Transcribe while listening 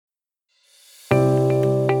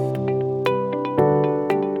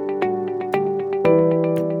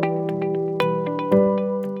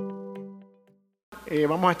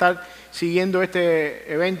vamos a estar siguiendo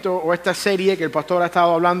este evento o esta serie que el pastor ha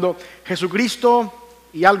estado hablando, Jesucristo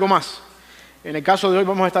y algo más. En el caso de hoy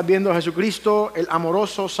vamos a estar viendo a Jesucristo, el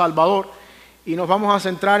amoroso Salvador, y nos vamos a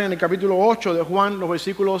centrar en el capítulo 8 de Juan, los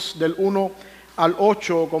versículos del 1 al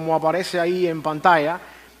 8, como aparece ahí en pantalla.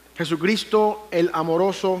 Jesucristo, el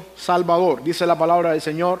amoroso Salvador, dice la palabra del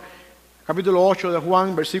Señor, capítulo 8 de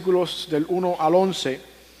Juan, versículos del 1 al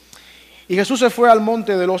 11. Y Jesús se fue al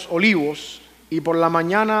monte de los olivos, y por la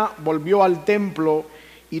mañana volvió al templo,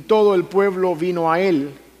 y todo el pueblo vino a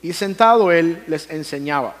él, y sentado él les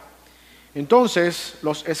enseñaba. Entonces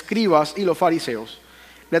los escribas y los fariseos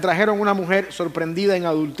le trajeron una mujer sorprendida en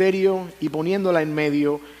adulterio, y poniéndola en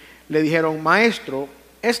medio, le dijeron: Maestro,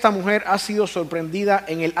 esta mujer ha sido sorprendida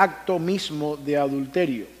en el acto mismo de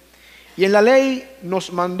adulterio. Y en la ley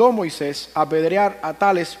nos mandó Moisés apedrear a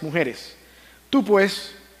tales mujeres. Tú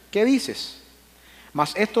pues, ¿qué dices?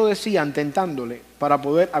 Mas esto decían tentándole para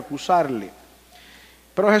poder acusarle.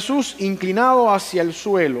 Pero Jesús, inclinado hacia el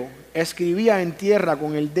suelo, escribía en tierra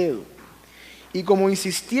con el dedo. Y como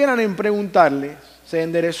insistieran en preguntarle, se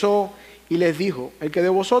enderezó y les dijo: El que de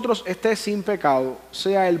vosotros esté sin pecado,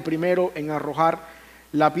 sea el primero en arrojar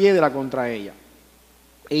la piedra contra ella.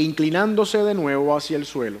 E inclinándose de nuevo hacia el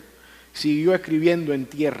suelo, siguió escribiendo en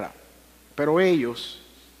tierra. Pero ellos,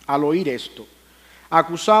 al oír esto,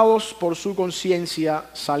 acusados por su conciencia,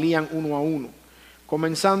 salían uno a uno,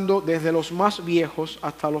 comenzando desde los más viejos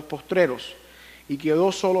hasta los postreros, y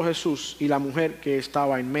quedó solo Jesús y la mujer que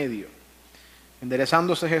estaba en medio.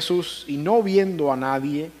 Enderezándose Jesús y no viendo a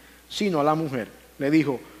nadie, sino a la mujer, le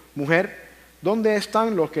dijo: Mujer, ¿dónde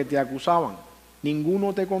están los que te acusaban?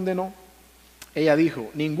 ¿Ninguno te condenó? Ella dijo: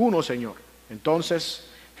 Ninguno, Señor. Entonces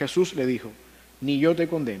Jesús le dijo: Ni yo te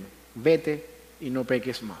condeno, vete y no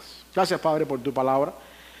peques más. Gracias, Padre, por tu palabra.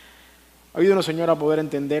 Ayúdanos, Señor, a poder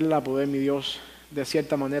entenderla, a poder, mi Dios, de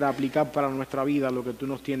cierta manera aplicar para nuestra vida lo que tú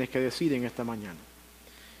nos tienes que decir en esta mañana.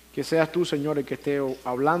 Que seas tú, Señor, el que esté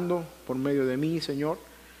hablando por medio de mí, Señor.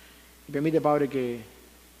 Y permite, Padre, que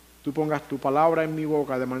tú pongas tu palabra en mi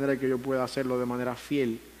boca de manera que yo pueda hacerlo de manera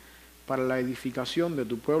fiel para la edificación de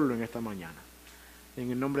tu pueblo en esta mañana.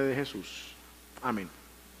 En el nombre de Jesús. Amén.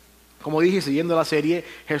 Como dije, siguiendo la serie,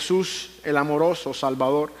 Jesús, el amoroso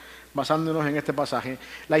Salvador, basándonos en este pasaje,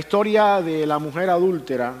 la historia de la mujer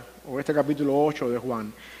adúltera, o este capítulo 8 de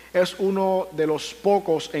Juan, es uno de los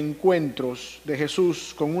pocos encuentros de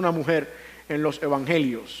Jesús con una mujer en los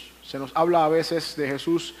evangelios. Se nos habla a veces de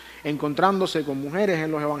Jesús encontrándose con mujeres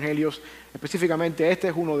en los evangelios, específicamente este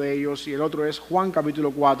es uno de ellos, y el otro es Juan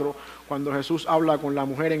capítulo 4, cuando Jesús habla con la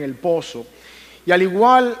mujer en el pozo. Y al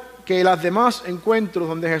igual que los demás encuentros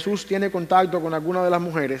donde Jesús tiene contacto con alguna de las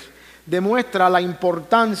mujeres, demuestra la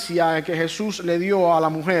importancia que Jesús le dio a la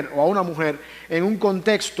mujer o a una mujer en un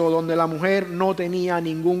contexto donde la mujer no tenía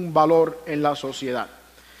ningún valor en la sociedad.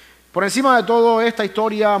 Por encima de todo, esta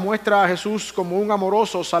historia muestra a Jesús como un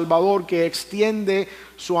amoroso Salvador que extiende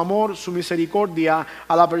su amor, su misericordia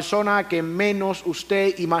a la persona que menos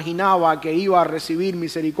usted imaginaba que iba a recibir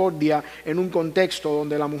misericordia en un contexto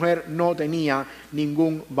donde la mujer no tenía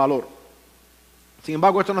ningún valor. Sin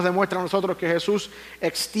embargo, esto nos demuestra a nosotros que Jesús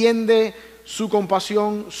extiende su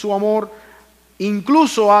compasión, su amor,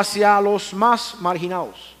 incluso hacia los más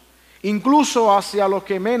marginados, incluso hacia los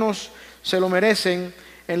que menos se lo merecen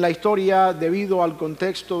en la historia debido al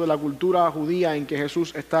contexto de la cultura judía en que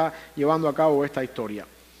Jesús está llevando a cabo esta historia.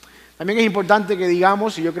 También es importante que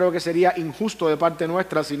digamos, y yo creo que sería injusto de parte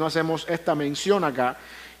nuestra si no hacemos esta mención acá,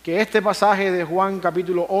 que este pasaje de Juan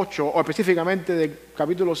capítulo 8, o específicamente del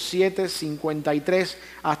capítulo 7, 53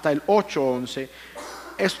 hasta el 8, 11,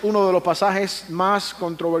 es uno de los pasajes más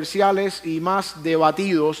controversiales y más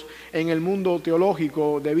debatidos en el mundo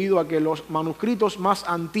teológico debido a que los manuscritos más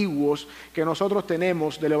antiguos que nosotros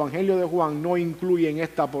tenemos del Evangelio de Juan no incluyen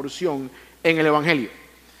esta porción en el Evangelio.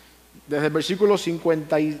 Desde el versículo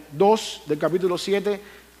 52 del capítulo 7,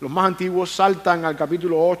 los más antiguos saltan al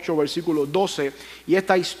capítulo 8, versículo 12, y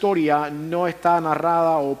esta historia no está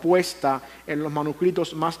narrada o puesta en los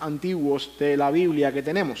manuscritos más antiguos de la Biblia que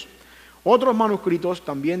tenemos. Otros manuscritos,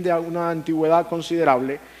 también de una antigüedad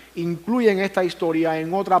considerable, incluyen esta historia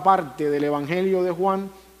en otra parte del Evangelio de Juan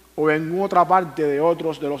o en otra parte de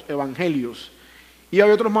otros de los Evangelios. Y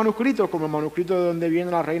hay otros manuscritos, como el manuscrito de donde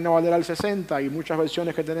viene la Reina Valera del 60 y muchas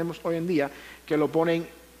versiones que tenemos hoy en día, que lo ponen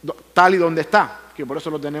tal y donde está, que por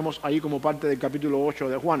eso lo tenemos ahí como parte del capítulo 8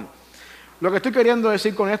 de Juan. Lo que estoy queriendo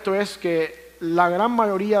decir con esto es que la gran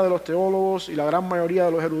mayoría de los teólogos y la gran mayoría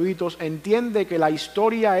de los eruditos entiende que la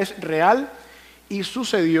historia es real y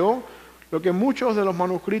sucedió. lo que muchos de los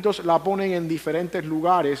manuscritos la ponen en diferentes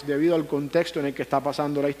lugares debido al contexto en el que está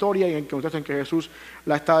pasando la historia y en el contexto en que Jesús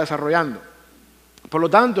la está desarrollando. Por lo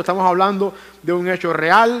tanto, estamos hablando de un hecho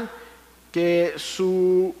real que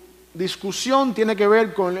su discusión tiene que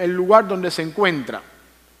ver con el lugar donde se encuentra,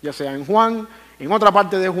 ya sea en Juan, en otra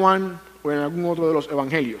parte de Juan o en algún otro de los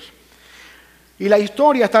evangelios. Y la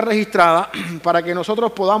historia está registrada para que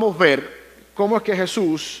nosotros podamos ver cómo es que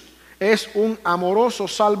Jesús es un amoroso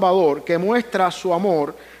Salvador que muestra su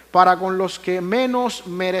amor para con los que menos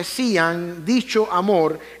merecían dicho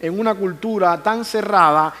amor en una cultura tan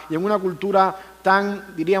cerrada y en una cultura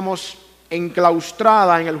tan, diríamos,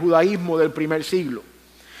 enclaustrada en el judaísmo del primer siglo.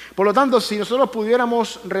 Por lo tanto, si nosotros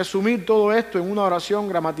pudiéramos resumir todo esto en una oración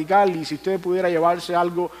gramatical y si usted pudiera llevarse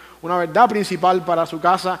algo, una verdad principal para su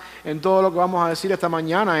casa en todo lo que vamos a decir esta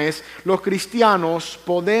mañana es: los cristianos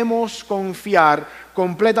podemos confiar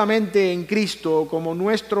completamente en Cristo como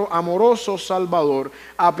nuestro amoroso Salvador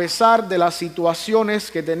a pesar de las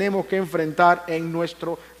situaciones que tenemos que enfrentar en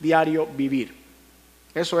nuestro diario vivir.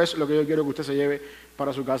 Eso es lo que yo quiero que usted se lleve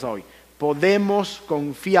para su casa hoy. Podemos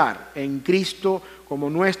confiar en Cristo como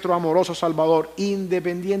nuestro amoroso Salvador,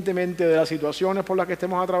 independientemente de las situaciones por las que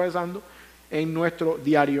estemos atravesando en nuestro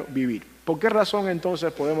diario vivir. ¿Por qué razón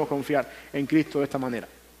entonces podemos confiar en Cristo de esta manera?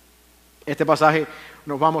 Este pasaje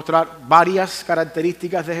nos va a mostrar varias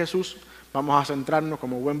características de Jesús. Vamos a centrarnos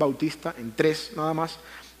como buen bautista en 3 nada más.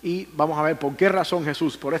 Y vamos a ver por qué razón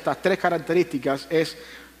Jesús, por estas 3 características, es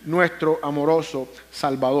nuestro amoroso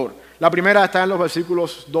Salvador. La primera está en los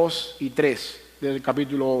versículos 2 y 3 del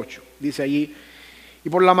capítulo 8. Dice allí: y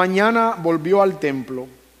por la mañana volvió al templo,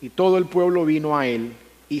 y todo el pueblo vino a él,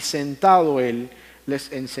 y sentado él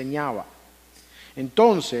les enseñaba.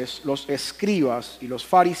 Entonces los escribas y los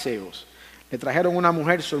fariseos le trajeron una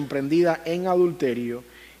mujer sorprendida en adulterio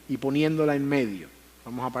y poniéndola en medio.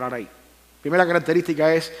 Vamos a parar ahí. Primera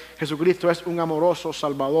característica es: Jesucristo es un amoroso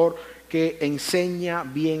Salvador que enseña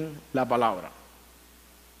bien la palabra.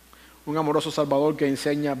 Un amoroso Salvador que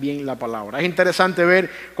enseña bien la palabra. Es interesante ver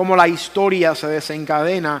cómo la historia se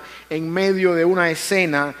desencadena en medio de una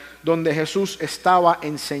escena donde Jesús estaba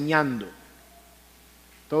enseñando.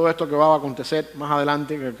 Todo esto que va a acontecer más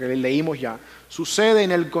adelante, que leímos ya, sucede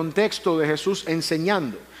en el contexto de Jesús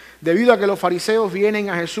enseñando. Debido a que los fariseos vienen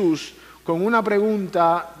a Jesús con una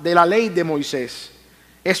pregunta de la ley de Moisés,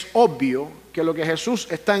 es obvio que lo que Jesús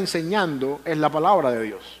está enseñando es la palabra de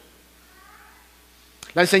Dios.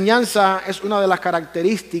 La enseñanza es una de las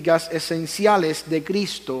características esenciales de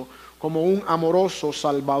Cristo como un amoroso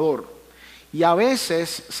Salvador. Y a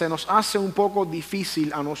veces se nos hace un poco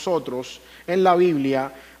difícil a nosotros en la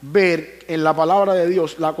Biblia ver en la palabra de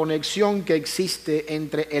Dios la conexión que existe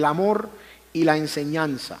entre el amor y la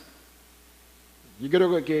enseñanza. Yo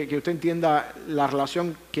quiero que usted entienda la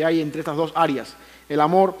relación que hay entre estas 2 áreas, el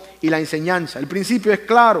amor y la enseñanza. El principio es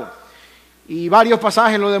claro. Y varios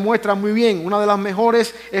pasajes lo demuestran muy bien. Una de las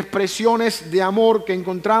mejores expresiones de amor que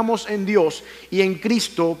encontramos en Dios y en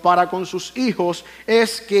Cristo para con sus hijos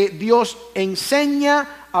es que Dios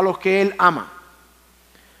enseña a los que Él ama.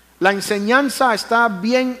 La enseñanza está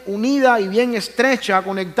bien unida y bien estrecha,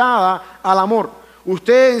 conectada al amor.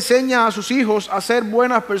 Usted enseña a sus hijos a ser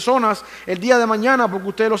buenas personas el día de mañana porque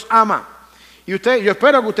usted los ama. Y yo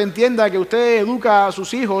espero que usted entienda que usted educa a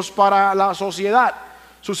sus hijos para la sociedad.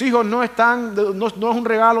 Sus hijos no es un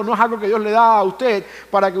regalo, no es algo que Dios le da a usted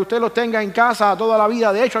para que usted los tenga en casa toda la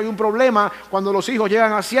vida. De hecho, hay un problema cuando los hijos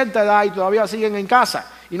llegan a cierta edad y todavía siguen en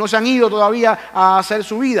casa y no se han ido todavía a hacer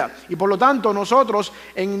su vida. Y por lo tanto, nosotros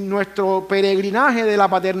en nuestro peregrinaje de la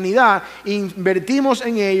paternidad invertimos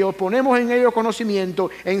en ellos, ponemos en ellos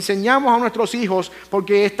conocimiento, enseñamos a nuestros hijos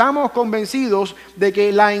porque estamos convencidos de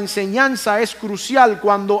que la enseñanza es crucial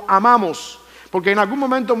cuando amamos. Porque en algún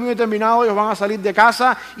momento muy determinado ellos van a salir de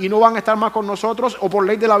casa y no van a estar más con nosotros, o por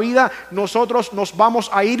ley de la vida nosotros nos vamos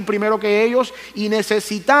a ir primero que ellos, y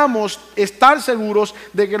necesitamos estar seguros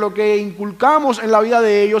de que lo que inculcamos en la vida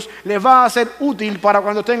de ellos les va a ser útil para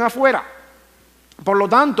cuando estén afuera. Por lo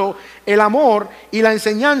tanto, el amor y la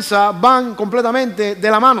enseñanza van completamente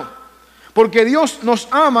de la mano. Porque Dios nos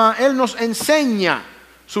ama, Él nos enseña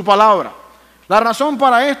su palabra. La razón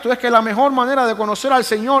para esto es que la mejor manera de conocer al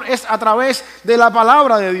Señor es a través de la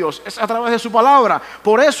palabra de Dios, es a través de su palabra.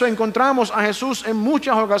 Por eso encontramos a Jesús en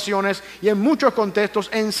muchas ocasiones y en muchos contextos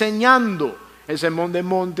enseñando. El sermón del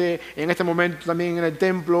monte, en este momento también en el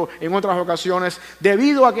templo, en otras ocasiones.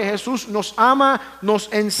 Debido a que Jesús nos ama, nos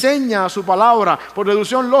enseña su palabra. Por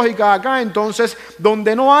deducción lógica acá entonces,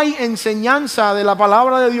 donde no hay enseñanza de la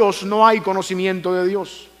palabra de Dios, no hay conocimiento de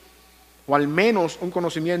Dios. O al menos un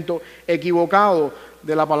conocimiento equivocado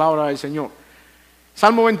de la palabra del Señor.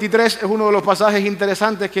 Salmo 23 es uno de los pasajes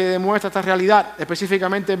interesantes que demuestra esta realidad,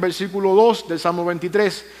 específicamente el versículo 2 del Salmo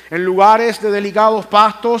 23. En lugares de delicados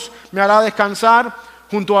pastos me hará descansar,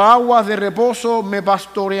 junto a aguas de reposo me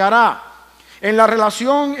pastoreará. En la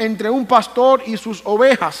relación entre un pastor y sus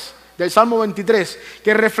ovejas, del Salmo 23,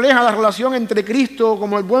 que refleja la relación entre Cristo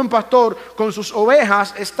como el buen pastor con sus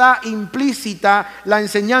ovejas, está implícita la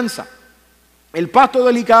enseñanza. El pasto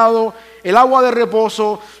delicado, el agua de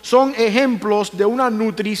reposo son ejemplos de una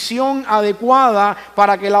nutrición adecuada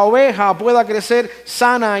para que la oveja pueda crecer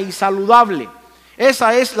sana y saludable.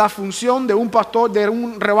 Esa es la función de un pastor de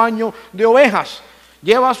un rebaño de ovejas.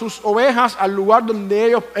 Lleva a sus ovejas al lugar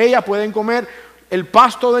donde ellas pueden comer el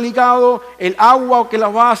pasto delicado, el agua que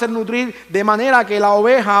las va a hacer nutrir, de manera que la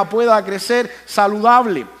oveja pueda crecer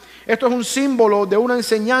saludable. Esto es un símbolo de una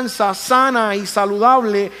enseñanza sana y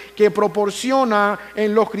saludable que proporciona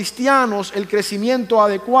en los cristianos el crecimiento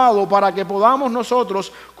adecuado para que podamos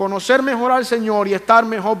nosotros conocer mejor al Señor y estar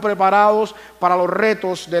mejor preparados para los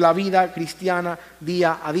retos de la vida cristiana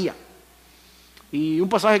día a día. Y un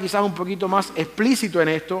pasaje quizás un poquito más explícito en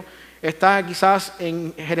esto está quizás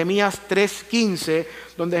en Jeremías 3:15,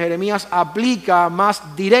 donde Jeremías aplica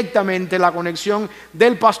más directamente la conexión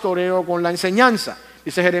del pastoreo con la enseñanza.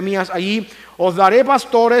 Dice Jeremías allí: os daré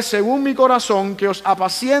pastores según mi corazón, que os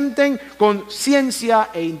apacienten con ciencia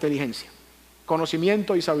e inteligencia.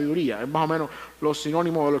 Conocimiento y sabiduría, es más o menos los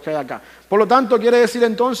sinónimos de los que hay acá. Por lo tanto, quiere decir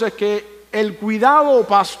entonces que el cuidado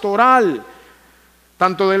pastoral,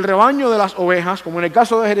 tanto del rebaño de las ovejas, como en el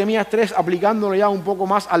caso de Jeremías 3, aplicándolo ya un poco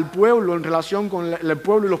más al pueblo en relación con el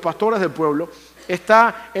pueblo y los pastores del pueblo,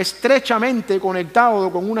 está estrechamente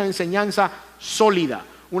conectado con una enseñanza sólida,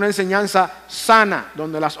 una enseñanza sana,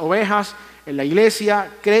 donde las ovejas en la iglesia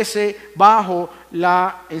crece bajo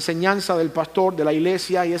la enseñanza del pastor de la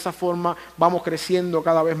iglesia, y de esa forma vamos creciendo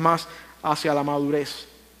cada vez más hacia la madurez.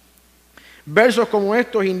 Versos como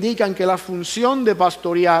estos indican que la función de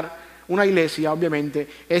pastorear una iglesia, obviamente,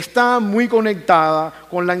 está muy conectada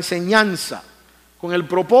con la enseñanza, con el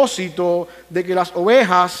propósito de que las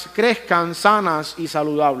ovejas crezcan sanas y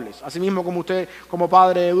saludables. Asimismo, como usted como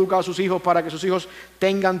padre educa a sus hijos para que sus hijos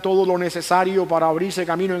tengan todo lo necesario para abrirse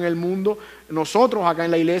camino en el mundo, nosotros acá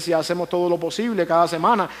en la iglesia hacemos todo lo posible cada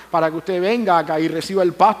semana para que usted venga acá y reciba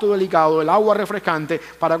el pasto delicado, el agua refrescante,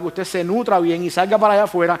 para que usted se nutra bien y salga para allá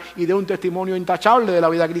afuera y dé un testimonio intachable de la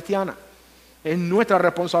vida cristiana. Es nuestra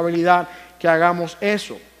responsabilidad que hagamos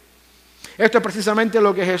eso. Esto es precisamente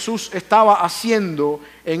lo que Jesús estaba haciendo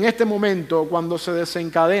en este momento cuando se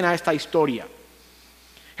desencadena esta historia.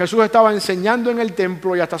 Jesús estaba enseñando en el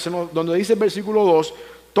templo, y hasta donde dice el versículo 2,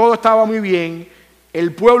 todo estaba muy bien,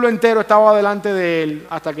 el pueblo entero estaba delante de él,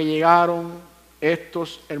 hasta que llegaron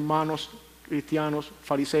estos hermanos cristianos,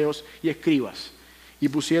 fariseos y escribas, y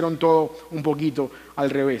pusieron todo un poquito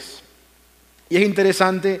al revés. Y es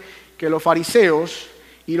interesante que los fariseos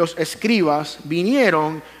y los escribas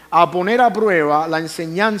vinieron a poner a prueba la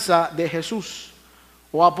enseñanza de Jesús,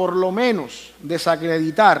 o a por lo menos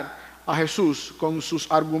desacreditar a Jesús con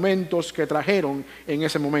sus argumentos que trajeron en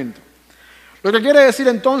ese momento. Lo que quiere decir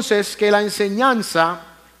entonces que la enseñanza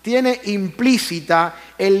tiene implícita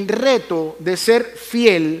el reto de ser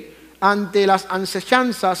fiel ante las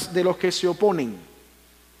acechanzas de los que se oponen.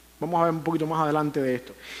 Vamos a ver un poquito más adelante de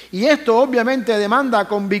esto. Y esto obviamente demanda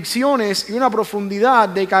convicciones y una profundidad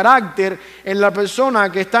de carácter en la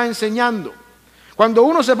persona que está enseñando. Cuando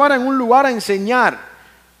uno se para en un lugar a enseñar,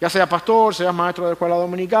 ya sea pastor, seas maestro de escuela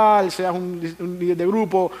dominical, seas un líder de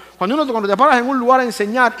grupo, cuando te paras en un lugar a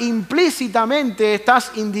enseñar, implícitamente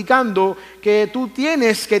estás indicando que tú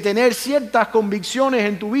tienes que tener ciertas convicciones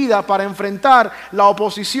en tu vida para enfrentar la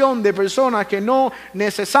oposición de personas que no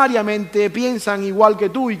necesariamente piensan igual que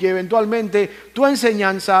tú, y que eventualmente tu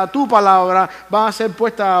enseñanza, tu palabra va a ser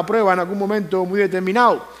puesta a prueba en algún momento muy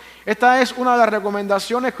determinado. Esta es una de las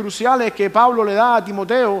recomendaciones cruciales que Pablo le da a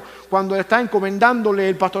Timoteo cuando está encomendándole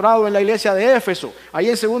el pastorado en la iglesia de Éfeso.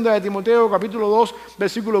 Ahí en 2 de Timoteo, capítulo 2,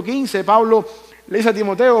 versículo 15, Pablo le dice a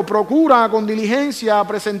Timoteo: procura con diligencia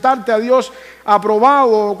presentarte a Dios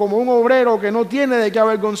aprobado como un obrero que no tiene de qué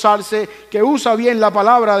avergonzarse, que usa bien la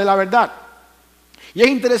palabra de la verdad. Y es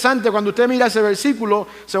interesante, cuando usted mira ese versículo,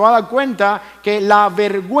 se va a dar cuenta que la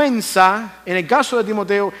vergüenza, en el caso de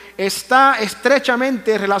Timoteo, está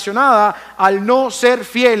estrechamente relacionada al no ser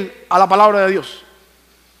fiel a la palabra de Dios.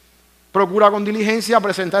 Procura con diligencia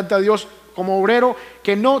presentarte a Dios como obrero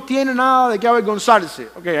que no tiene nada de qué avergonzarse.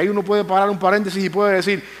 Okay, ahí uno puede parar un paréntesis y puede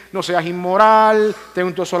decir: no seas inmoral, ten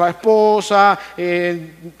una sola esposa,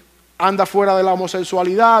 anda fuera de la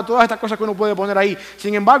homosexualidad, todas estas cosas que uno puede poner ahí.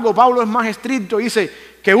 Sin embargo, Pablo es más estricto y dice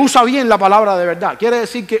que usa bien la palabra de verdad. Quiere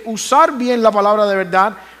decir que usar bien la palabra de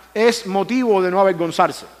verdad es motivo de no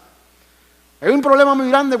avergonzarse. Hay un problema muy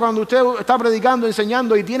grande cuando usted está predicando,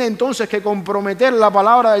 enseñando y tiene entonces que comprometer la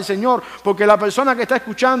palabra del Señor porque la persona que está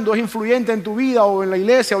escuchando es influyente en tu vida o en la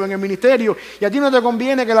iglesia o en el ministerio y a ti no te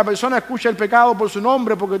conviene que la persona escuche el pecado por su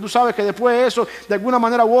nombre porque tú sabes que después de eso, de alguna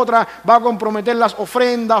manera u otra, va a comprometer las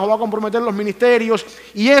ofrendas o va a comprometer los ministerios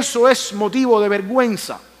y eso es motivo de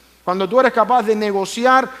vergüenza. Cuando tú eres capaz de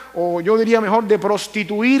negociar, o yo diría mejor, de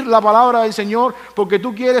prostituir la palabra del Señor, porque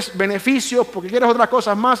tú quieres beneficios, porque quieres otras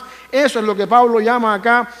cosas más, eso es lo que Pablo llama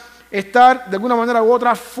acá, estar de alguna manera u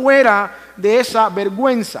otra fuera de esa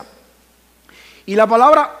vergüenza. Y la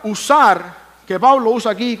palabra usar, que Pablo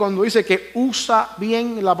usa aquí cuando dice que usa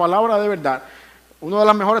bien la palabra de verdad, una de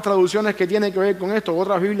las mejores traducciones que tiene que ver con esto,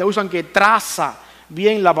 otras Biblias usan que traza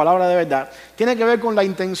bien la palabra de verdad, tiene que ver con la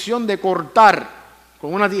intención de cortar,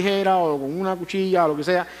 con una tijera o con una cuchilla o lo que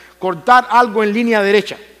sea, cortar algo en línea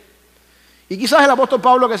derecha. Y quizás el apóstol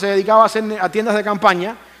Pablo, que se dedicaba a hacer a tiendas de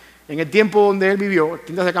campaña, en el tiempo donde él vivió,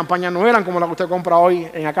 tiendas de campaña no eran como las que usted compra hoy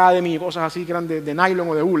en Academy, cosas así que eran de nylon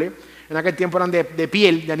o de hule, en aquel tiempo eran de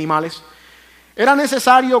piel de animales. Era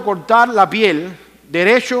necesario cortar la piel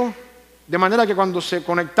derecho, de manera que cuando se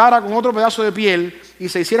conectara con otro pedazo de piel y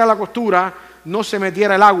se hiciera la costura, no se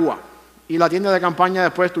metiera el agua. Y la tienda de campaña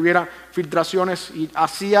después tuviera filtraciones y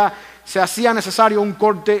se hacía necesario un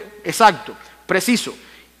corte exacto, preciso.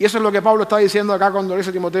 Y eso es lo que Pablo está diciendo acá cuando le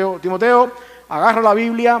dice a Timoteo, Timoteo, agarra la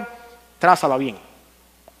Biblia, trázala bien,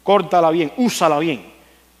 córtala bien, úsala bien,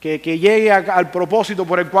 que llegue al propósito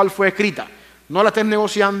por el cual fue escrita. No la estés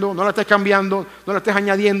negociando, no la estés cambiando, no la estés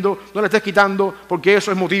añadiendo, no la estés quitando, porque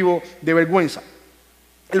eso es motivo de vergüenza.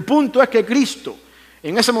 El punto es que Cristo,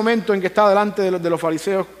 en ese momento en que está delante de los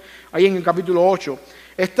fariseos, ahí en el capítulo 8,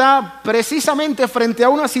 está precisamente frente a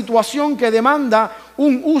una situación que demanda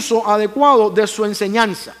un uso adecuado de su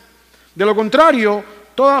enseñanza. De lo contrario,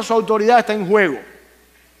 toda su autoridad está en juego.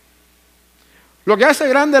 Lo que hace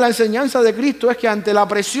grande la enseñanza de Cristo es que ante la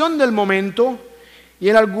presión del momento y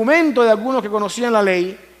el argumento de algunos que conocían la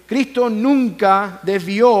ley, Cristo nunca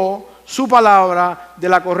desvió su palabra de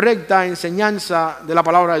la correcta enseñanza de la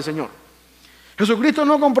palabra del Señor. Jesucristo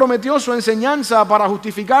no comprometió su enseñanza para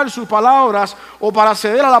justificar sus palabras o para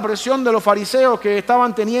ceder a la presión de los fariseos que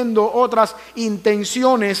estaban teniendo otras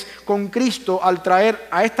intenciones con Cristo al traer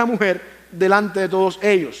a esta mujer delante de todos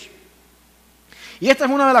ellos. Y esta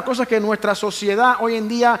es una de las cosas que nuestra sociedad hoy en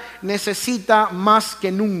día necesita más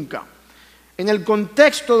que nunca. En el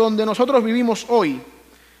contexto donde nosotros vivimos hoy,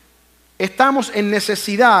 estamos en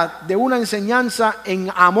necesidad de una enseñanza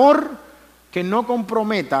en amor que no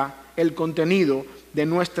comprometa el contenido de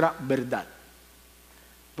nuestra verdad.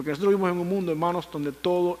 Porque nosotros vivimos en un mundo, hermanos, donde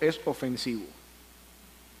todo es ofensivo.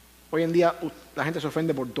 Hoy en día la gente se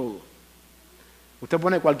ofende por todo. Usted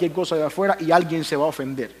pone cualquier cosa de afuera y alguien se va a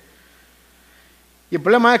ofender. Y el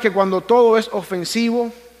problema es que cuando todo es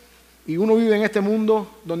ofensivo y uno vive en este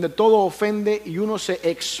mundo donde todo ofende y uno se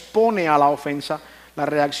expone a la ofensa, la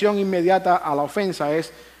reacción inmediata a la ofensa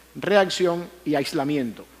es reacción y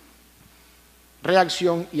aislamiento.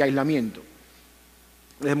 Reacción y aislamiento.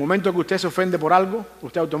 Desde el momento que usted se ofende por algo,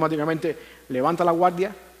 usted automáticamente levanta la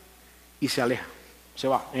guardia y se aleja, se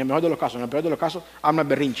va. En el mejor de los casos, en el peor de los casos, arma el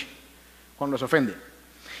berrinche cuando se ofende.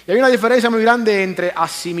 Y hay una diferencia muy grande entre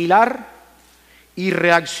asimilar y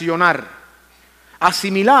reaccionar.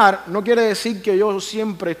 Asimilar no quiere decir que yo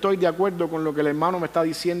siempre estoy de acuerdo con lo que el hermano me está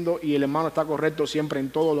diciendo y el hermano está correcto siempre en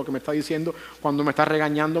todo lo que me está diciendo, cuando me está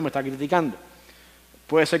regañando, me está criticando.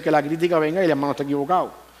 Puede ser que la crítica venga y el hermano esté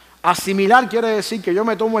equivocado. Asimilar quiere decir que yo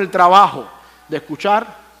me tomo el trabajo de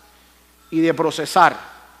escuchar y de procesar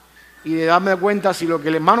y de darme cuenta si lo que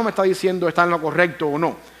el hermano me está diciendo está en lo correcto o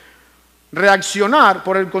no. Reaccionar,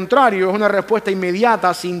 por el contrario, es una respuesta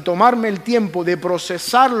inmediata sin tomarme el tiempo de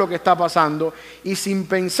procesar lo que está pasando y sin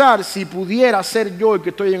pensar si pudiera ser yo el que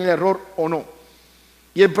estoy en el error o no.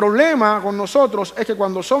 Y el problema con nosotros es que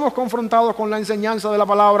cuando somos confrontados con la enseñanza de la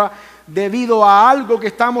palabra, debido a algo que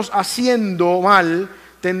estamos haciendo mal,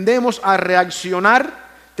 tendemos a reaccionar,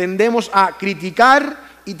 tendemos a criticar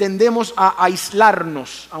y tendemos a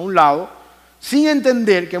aislarnos a un lado, sin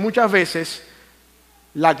entender que muchas veces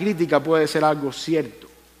la crítica puede ser algo cierto.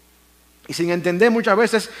 Y sin entender muchas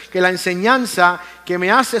veces que la enseñanza que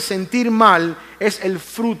me hace sentir mal es el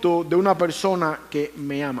fruto de una persona que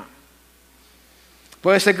me ama.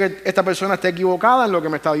 Puede ser que esta persona esté equivocada en lo que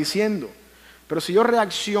me está diciendo, pero si yo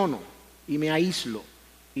reacciono y me aíslo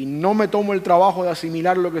y no me tomo el trabajo de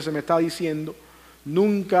asimilar lo que se me está diciendo,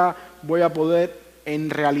 nunca voy a poder en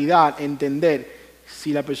realidad entender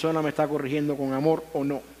si la persona me está corrigiendo con amor o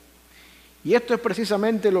no. Y esto es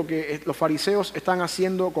precisamente lo que los fariseos están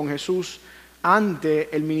haciendo con Jesús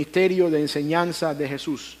ante el ministerio de enseñanza de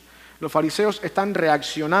Jesús. Los fariseos están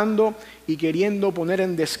reaccionando y queriendo poner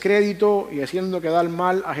en descrédito y haciendo quedar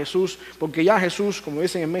mal a Jesús, porque ya Jesús, como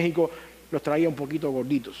dicen en México, los traía un poquito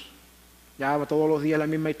gorditos. Ya todos los días la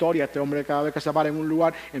misma historia. Este hombre cada vez que se para en un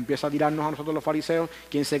lugar empieza a tirarnos a nosotros los fariseos.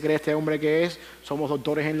 ¿Quién se cree este hombre que es? Somos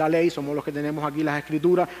doctores en la ley, somos los que tenemos aquí las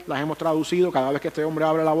escrituras, las hemos traducido. Cada vez que este hombre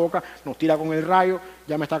abre la boca nos tira con el rayo.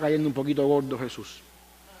 Ya me está cayendo un poquito gordo Jesús.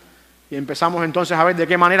 Y empezamos entonces a ver de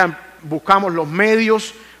qué manera buscamos los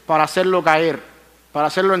medios para hacerlo caer, para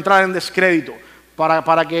hacerlo entrar en descrédito,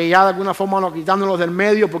 para que ya de alguna forma nos quitándonos del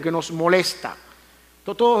medio porque nos molesta.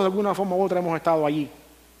 Todos de alguna forma u otra hemos estado allí.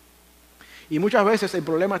 Y muchas veces el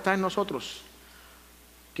problema está en nosotros,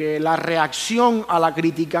 que la reacción a la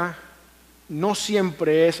crítica no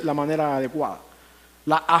siempre es la manera adecuada.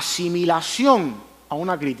 La asimilación a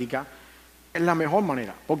una crítica es la mejor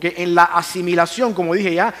manera, porque en la asimilación, como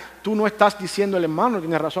dije ya, tú no estás diciendo el hermano,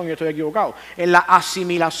 tienes razón, yo estoy equivocado. En la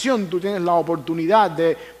asimilación tú tienes la oportunidad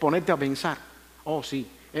de ponerte a pensar, oh sí,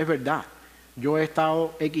 es verdad, yo he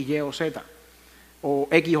estado X, Y o Z, o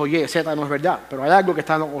X o Y, Z no es verdad, pero hay algo que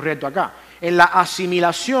está correcto acá. En la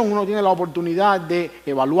asimilación uno tiene la oportunidad de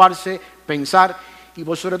evaluarse, pensar y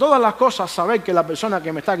por sobre todas las cosas saber que la persona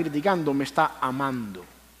que me está criticando me está amando,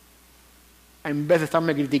 en vez de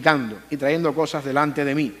estarme criticando y trayendo cosas delante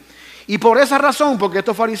de mí. Y por esa razón, porque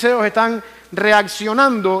estos fariseos están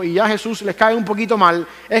reaccionando y ya Jesús les cae un poquito mal,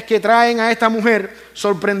 es que traen a esta mujer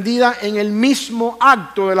sorprendida en el mismo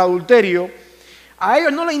acto del adulterio. A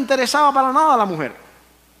ellos no les interesaba para nada la mujer.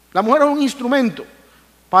 La mujer es un instrumento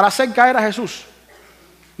para hacer caer a Jesús.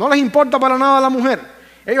 No les importa para nada la mujer.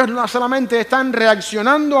 Ellos no solamente están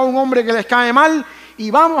reaccionando a un hombre que les cae mal y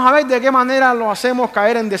vamos a ver de qué manera lo hacemos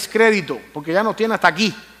caer en descrédito, porque ya nos tiene hasta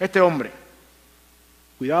aquí este hombre.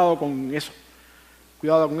 Cuidado con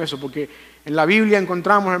eso, porque en la Biblia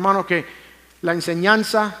encontramos, hermanos, que la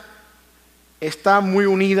enseñanza está muy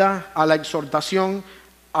unida a la exhortación,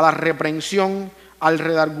 a la reprensión, al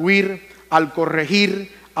redarguir, al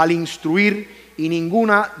corregir, al instruir, y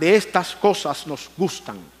ninguna de estas cosas nos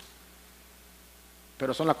gustan,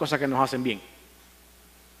 pero son las cosas que nos hacen bien.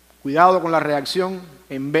 Cuidado con la reacción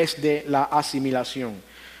en vez de la asimilación.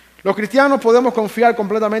 Los cristianos podemos confiar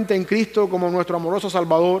completamente en Cristo como nuestro amoroso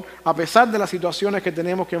Salvador, a pesar de las situaciones que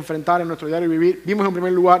tenemos que enfrentar en nuestro diario vivir. Vimos en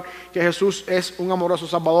primer lugar que Jesús es un amoroso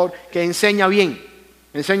Salvador que enseña bien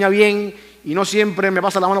y no siempre me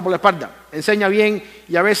pasa la mano por la espalda. Enseña bien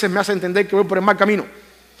y a veces me hace entender que voy por el mal camino.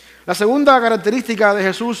 La segunda característica de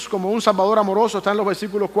Jesús como un Salvador amoroso está en los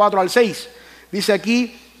versículos 4 al 6. Dice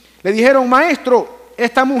aquí, le dijeron, maestro,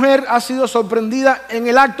 esta mujer ha sido sorprendida en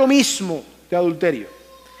el acto mismo de adulterio.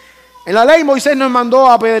 En la ley Moisés nos mandó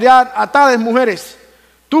a apedrear a tales mujeres.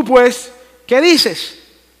 Tú pues, ¿qué dices?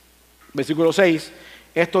 Versículo 6,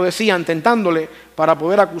 esto decían tentándole para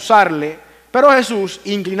poder acusarle, pero Jesús,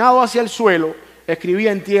 inclinado hacia el suelo,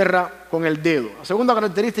 escribía en tierra con el dedo. La segunda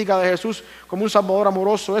característica de Jesús como un Salvador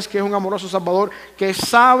amoroso es que es un amoroso Salvador que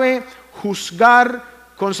sabe juzgar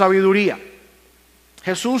con sabiduría.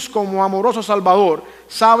 Jesús como amoroso Salvador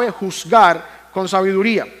sabe juzgar con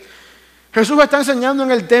sabiduría. Jesús está enseñando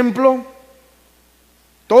en el templo,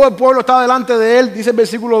 todo el pueblo está delante de él, dice el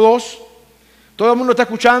versículo 2, todo el mundo está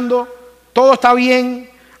escuchando, todo está bien,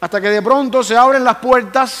 hasta que de pronto se abren las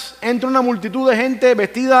puertas, entra una multitud de gente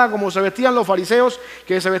vestida como se vestían los fariseos,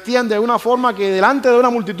 que se vestían de una forma que delante de una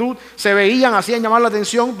multitud se veían, hacían llamar la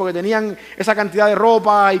atención, porque tenían esa cantidad de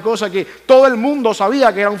ropa y cosas que todo el mundo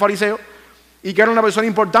sabía que era un fariseo y que era una persona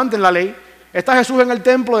importante en la ley. Está Jesús en el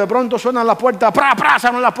templo, de pronto suenan las puertas, se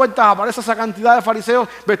abren las puertas, aparece esa cantidad de fariseos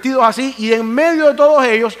vestidos así, y en medio de todos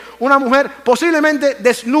ellos, una mujer posiblemente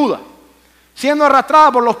desnuda, siendo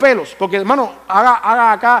arrastrada por los pelos, porque hermano,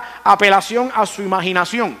 haga acá apelación a su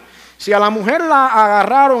imaginación. Si a la mujer la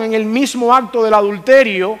agarraron en el mismo acto del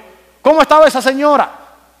adulterio, ¿cómo estaba esa señora?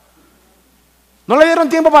 No le dieron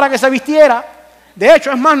tiempo para que se vistiera. De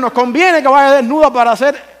hecho, es más, nos conviene que vaya desnuda para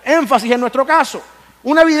hacer énfasis en nuestro caso.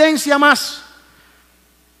 Una evidencia más.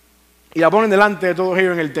 Y la ponen delante de todos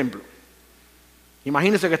ellos en el templo.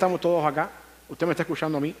 Imagínense que estamos todos acá, usted me está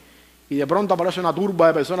escuchando a mí, y de pronto aparece una turba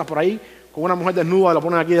de personas por ahí con una mujer desnuda y la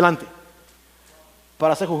ponen aquí delante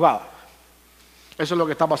para ser juzgada. Eso es lo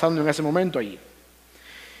que está pasando en ese momento allí.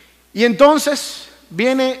 Y entonces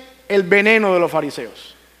viene el veneno de los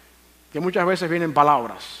fariseos, que muchas veces vienen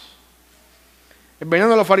palabras. El veneno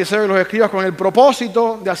de los fariseos y los escribas con el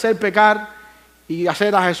propósito de hacer pecar y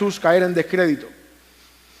hacer a Jesús caer en descrédito.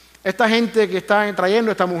 Esta gente que está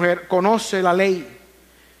trayendo esta mujer conoce la ley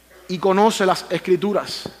y conoce las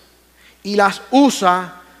escrituras y las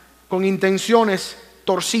usa con intenciones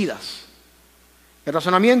torcidas. El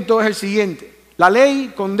razonamiento es el siguiente: la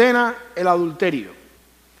ley condena el adulterio.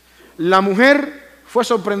 La mujer fue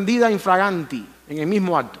sorprendida infraganti, en el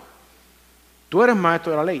mismo acto. Tú eres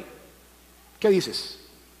maestro de la ley. ¿Qué dices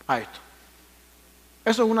a esto?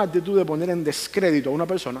 Eso es una actitud de poner en descrédito a una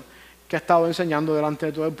persona que ha estado enseñando delante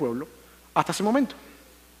de todo el pueblo hasta ese momento.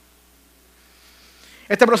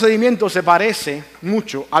 Este procedimiento se parece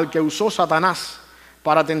mucho al que usó Satanás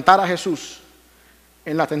para tentar a Jesús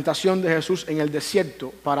en la tentación de Jesús en el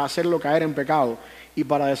desierto, para hacerlo caer en pecado y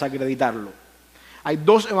para desacreditarlo. Hay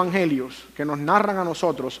dos evangelios que nos narran a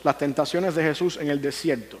nosotros las tentaciones de Jesús en el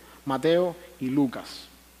desierto, Mateo y Lucas.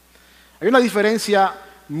 Hay una diferencia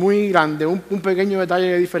muy grande, un pequeño detalle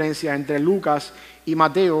de diferencia entre Lucas y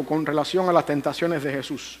Mateo con relación a las tentaciones de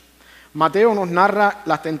Jesús. Mateo nos narra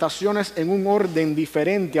las tentaciones en un orden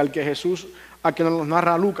diferente al que nos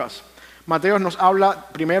narra Lucas. Mateo nos habla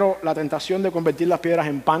primero la tentación de convertir las piedras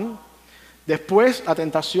en pan, después la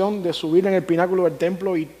tentación de subir en el pináculo del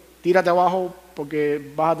templo y tírate abajo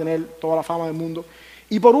porque vas a tener toda la fama del mundo,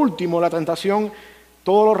 y por último la tentación: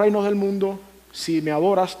 todos los reinos del mundo, si me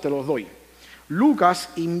adoras, te los doy. Lucas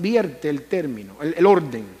invierte el término, el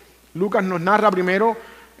orden. Lucas nos narra primero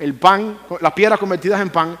el pan, las piedras convertidas en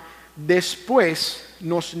pan, después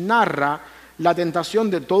nos narra la tentación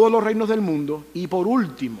de todos los reinos del mundo y por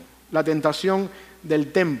último la tentación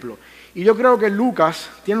del templo. Y yo creo que Lucas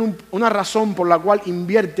tiene una razón por la cual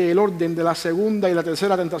invierte el orden de la segunda y la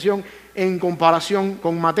tercera tentación en comparación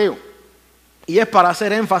con Mateo. Y es para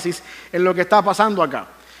hacer énfasis en lo que está pasando acá.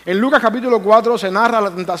 En Lucas capítulo 4 se narra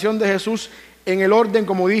la tentación de Jesús en el orden,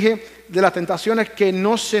 como dije, de las tentaciones que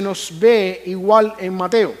no se nos ve igual en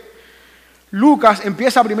Mateo. Lucas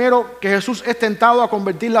empieza primero que Jesús es tentado a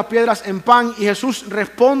convertir las piedras en pan y Jesús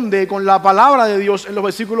responde con la palabra de Dios en los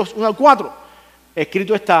versículos 1 al 4.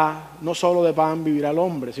 Escrito está: no solo de pan vivirá el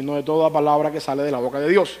hombre, sino de toda palabra que sale de la boca de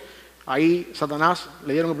Dios. Ahí Satanás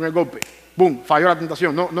le dieron el primer golpe. ¡Bum! Falló la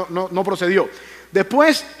tentación, no procedió.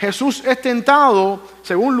 Después Jesús es tentado,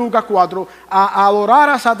 según Lucas 4, a adorar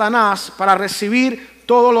a Satanás para recibir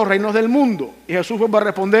todos los reinos del mundo. Y Jesús vuelve a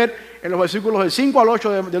responder en los versículos del 5 al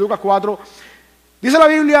 8 de Lucas 4. Dice la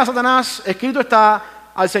Biblia a Satanás: escrito está,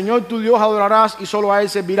 al Señor tu Dios adorarás y solo a Él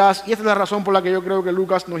servirás. Y esta es la razón por la que yo creo que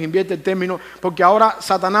Lucas nos invierte el término, porque ahora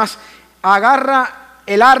Satanás agarra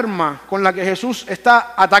el arma con la que Jesús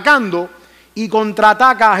está atacando y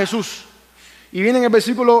contraataca a Jesús. Y viene en el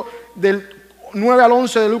versículo del 9 al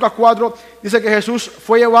 11 de Lucas 4, dice que Jesús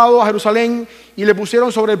fue llevado a Jerusalén y le pusieron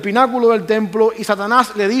sobre el pináculo del templo y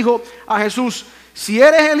Satanás le dijo a Jesús: si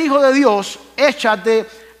eres el Hijo de Dios, échate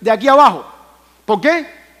de aquí abajo. ¿Por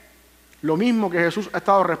qué? Lo mismo que Jesús ha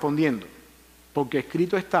estado respondiendo: porque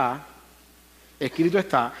escrito está,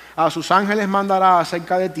 a sus ángeles mandará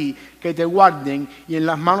acerca de ti que te guarden y en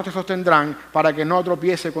las manos te sostendrán para que no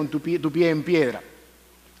tropiece con tu pie en piedra.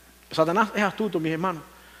 Satanás es astuto, mis hermanos.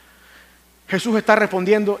 Jesús está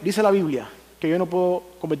respondiendo: dice la Biblia que yo no puedo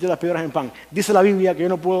convertir las piedras en pan. Dice la Biblia que yo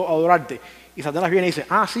no puedo adorarte. Y Satanás viene y dice: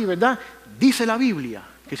 ah, sí, ¿verdad? Dice la Biblia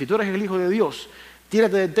que si tú eres el Hijo de Dios,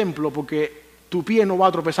 tírate del templo porque tu pie no va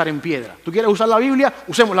a tropezar en piedra. ¿Tú quieres usar la Biblia?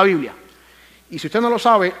 Usemos la Biblia. Y si usted no lo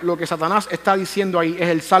sabe, lo que Satanás está diciendo ahí es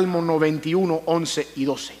el Salmo 91, 11 y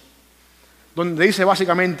 12, donde dice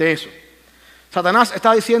básicamente eso. Satanás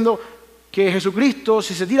está diciendo que Jesucristo,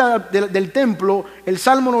 si se tira del templo, el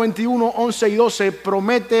Salmo 91, 11 y 12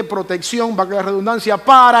 promete protección, valga la redundancia,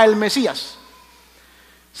 para el Mesías.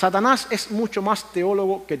 Satanás es mucho más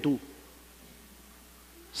teólogo que tú.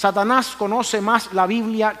 Satanás conoce más la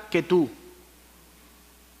Biblia que tú.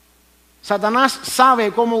 Satanás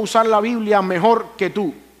sabe cómo usar la Biblia mejor que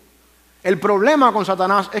tú. El problema con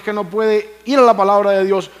Satanás es que no puede ir a la palabra de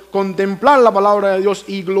Dios, contemplar la palabra de Dios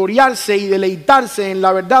y gloriarse y deleitarse en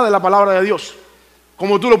la verdad de la palabra de Dios,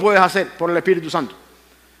 como tú lo puedes hacer por el Espíritu Santo.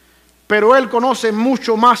 Pero él conoce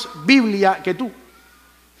mucho más Biblia que tú.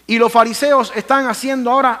 Y los fariseos están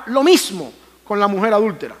haciendo ahora lo mismo con la mujer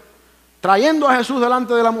adúltera, trayendo a Jesús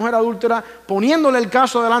delante de la mujer adúltera, poniéndole el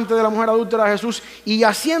caso delante de la mujer adúltera a Jesús y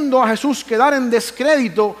haciendo a Jesús quedar en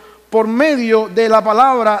descrédito por medio de la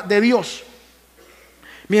palabra de Dios.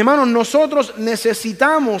 Mis hermanos, nosotros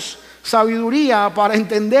necesitamos sabiduría para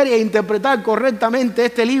entender e interpretar correctamente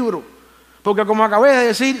este libro, Porque como acabé de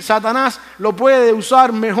decir, Satanás lo puede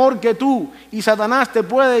usar mejor que tú. Y Satanás te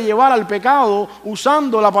puede llevar al pecado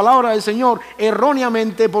usando la palabra del Señor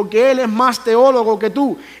erróneamente porque él es más teólogo que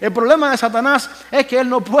tú. El problema de Satanás es que él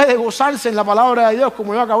no puede gozarse en la palabra de Dios,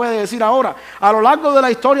 como yo acabé de decir ahora. A lo largo de la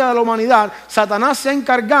historia de la humanidad, Satanás se ha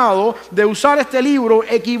encargado de usar este libro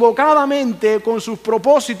equivocadamente con sus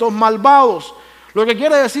propósitos malvados. Lo que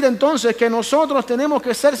quiere decir entonces que nosotros tenemos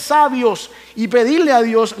que ser sabios y pedirle a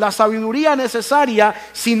Dios la sabiduría necesaria,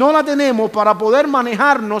 si no la tenemos, para poder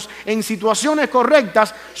manejarnos en situaciones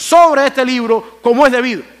correctas sobre este libro como es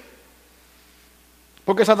debido.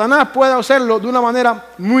 Porque Satanás puede hacerlo de una manera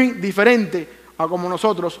muy diferente a como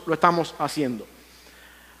nosotros lo estamos haciendo.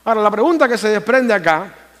 Ahora, la pregunta que se desprende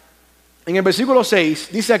acá, en el versículo 6,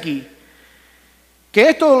 dice aquí, que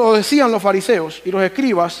esto lo decían los fariseos y los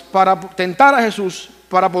escribas para tentar a Jesús,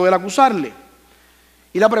 para poder acusarle.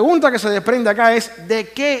 Y la pregunta que se desprende acá es, ¿de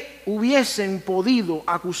qué hubiesen podido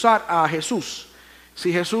acusar a Jesús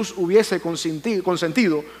si Jesús hubiese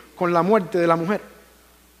consentido con la muerte de la mujer?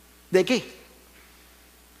 ¿De qué?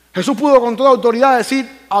 Jesús pudo con toda autoridad decir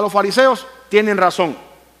a los fariseos, tienen razón,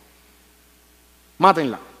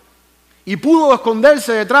 mátenla. Y pudo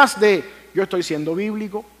esconderse detrás de, yo estoy siendo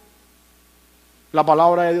bíblico. La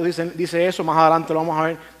palabra de Dios dice eso, más adelante lo vamos a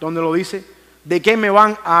ver dónde lo dice. ¿De qué me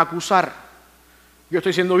van a acusar? Yo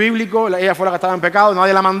estoy siendo bíblico, ella fue la que estaba en pecado,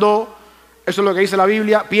 nadie la mandó. Eso es lo que dice la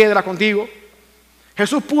Biblia, piedras contigo.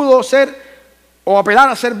 Jesús pudo ser o apelar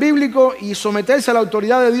a ser bíblico y someterse a la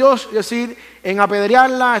autoridad de Dios, es decir, en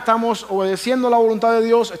apedrearla, estamos obedeciendo la voluntad de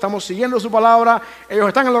Dios, estamos siguiendo su palabra, ellos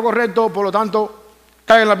están en lo correcto, por lo tanto,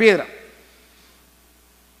 caen en la piedra.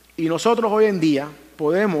 Y nosotros hoy en día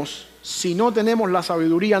podemos, si no tenemos la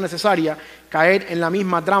sabiduría necesaria, caer en la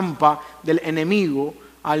misma trampa del enemigo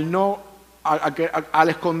al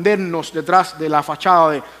escondernos detrás de la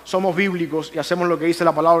fachada de somos bíblicos y hacemos lo que dice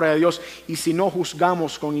la palabra de Dios, y si no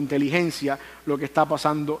juzgamos con inteligencia lo que está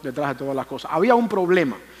pasando detrás de todas las cosas. Había un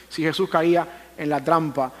problema si Jesús caía en la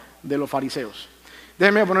trampa de los fariseos.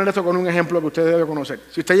 Déjenme poner esto con un ejemplo que usted debe conocer.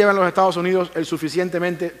 Si usted lleva en los Estados Unidos el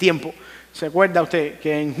suficientemente tiempo, ¿se acuerda usted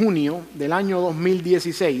que en junio del año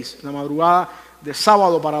 2016, la madrugada de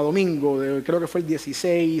sábado para domingo, creo que fue el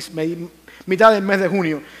 16, mitad del mes de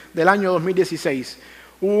junio del año 2016,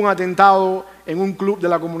 hubo un atentado en un club de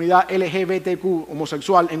la comunidad LGBTQ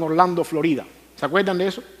homosexual en Orlando, Florida? ¿Se acuerdan de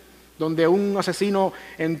eso? Donde un asesino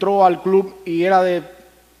entró al club y era de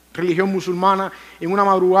religión musulmana en una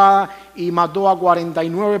madrugada y mató a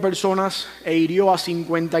 49 personas e hirió a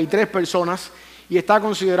 53 personas, y está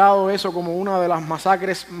considerado eso como una de las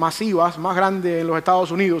masacres masivas más grandes en los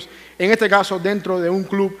Estados Unidos, en este caso dentro de un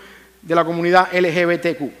club de la comunidad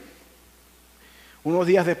LGBTQ. Unos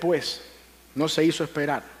días después, no se hizo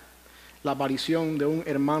esperar la aparición de un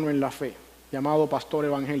hermano en la fe llamado pastor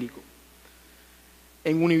evangélico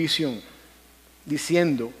en Univisión,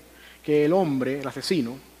 diciendo que el hombre, el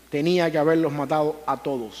asesino, tenía que haberlos matado a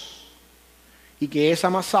todos y que esa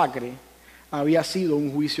masacre había sido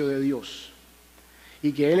un juicio de Dios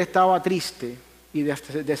y que él estaba triste y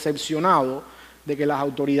decepcionado de que las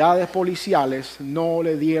autoridades policiales no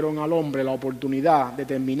le dieron al hombre la oportunidad de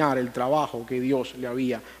terminar el trabajo que Dios le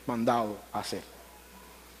había mandado hacer.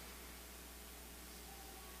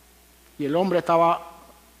 Y el hombre estaba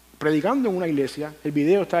predicando en una iglesia, el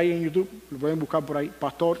video está ahí en YouTube, lo pueden buscar por ahí,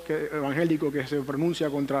 pastor evangélico que se pronuncia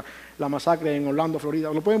contra la masacre en Orlando,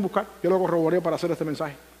 Florida, lo pueden buscar, yo lo corroboré para hacer este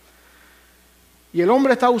mensaje. Y el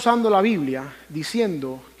hombre está usando la Biblia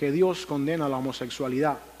diciendo que Dios condena la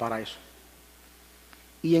homosexualidad para eso.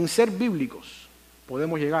 Y en ser bíblicos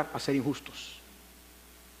podemos llegar a ser injustos,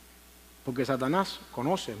 porque Satanás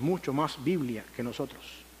conoce mucho más Biblia que nosotros,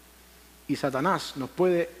 y Satanás nos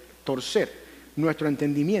puede torcer nuestro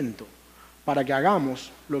entendimiento para que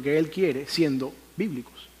hagamos lo que él quiere siendo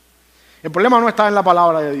bíblicos. El problema no está en la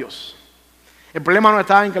palabra de Dios. El problema no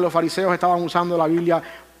está en que los fariseos estaban usando la Biblia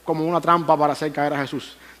como una trampa para hacer caer a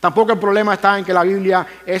Jesús. Tampoco el problema está en que la Biblia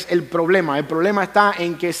es el problema. El problema está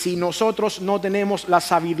en que si nosotros no tenemos la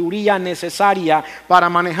sabiduría necesaria para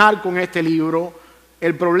manejar con este libro,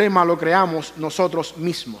 el problema lo creamos nosotros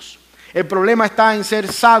mismos. El problema está en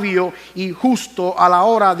ser sabio y justo a la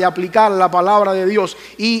hora de aplicar la palabra de Dios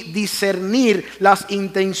y discernir las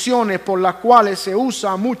intenciones por las cuales se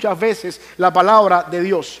usa muchas veces la palabra de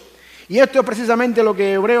Dios. Y esto es precisamente lo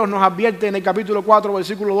que Hebreos nos advierte en el capítulo 4,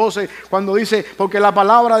 versículo 12, cuando dice, porque la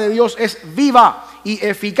palabra de Dios es viva y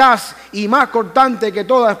eficaz y más cortante que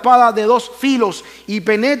toda espada de dos filos y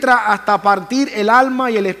penetra hasta partir el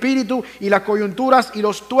alma y el espíritu y las coyunturas y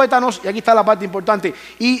los tuétanos, y aquí está la parte importante,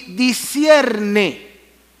 y discierne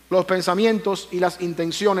los pensamientos y las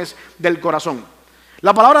intenciones del corazón.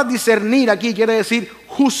 La palabra discernir aquí quiere decir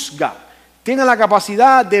juzga. Tiene la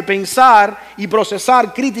capacidad de pensar y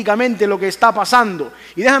procesar críticamente lo que está pasando.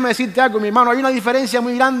 Y déjame decirte algo, mi hermano, hay una diferencia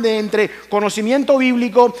muy grande entre conocimiento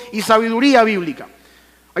bíblico y sabiduría bíblica.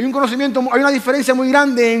 Hay una diferencia muy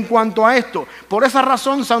grande en cuanto a esto. Por esa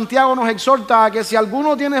razón, Santiago nos exhorta a que si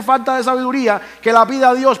alguno tiene falta de sabiduría, que la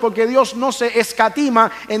pida a Dios, porque Dios no se escatima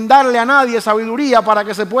en darle a nadie sabiduría para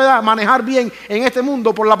que se pueda manejar bien en este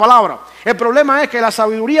mundo por la palabra. El problema es que la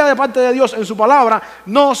sabiduría de parte de Dios en su palabra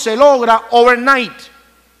no se logra overnight,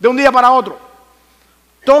 de un día para otro.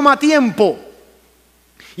 Toma tiempo.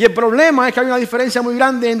 Y el problema es que hay una diferencia muy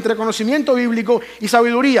grande entre conocimiento bíblico y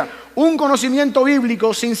sabiduría. Un conocimiento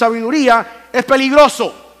bíblico sin sabiduría es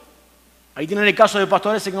peligroso. Ahí tienen el caso del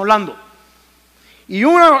pastor ese en Orlando. Y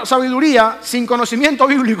una sabiduría sin conocimiento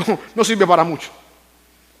bíblico no sirve para mucho.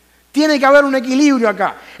 Tiene que haber un equilibrio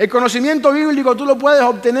acá. El conocimiento bíblico tú lo puedes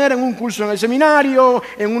obtener en un curso en el seminario,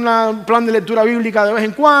 en un plan de lectura bíblica de vez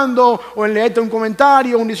en cuando, o en leerte un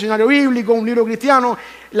comentario, un diccionario bíblico, un libro cristiano.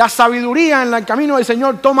 La sabiduría en el camino del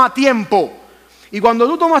Señor toma tiempo. Y cuando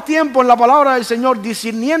tú tomas tiempo en la palabra del Señor,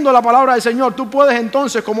 discerniendo la palabra del Señor, tú puedes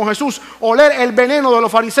entonces, como Jesús, oler el veneno de los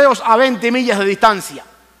fariseos a 20 millas de distancia,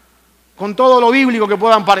 con todo lo bíblico que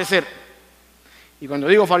puedan parecer. Y cuando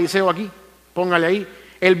digo fariseo aquí, póngale ahí,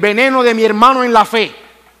 el veneno de mi hermano en la fe,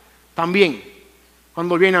 también,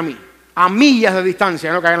 cuando viene a millas de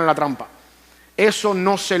distancia, no caer en la trampa. Eso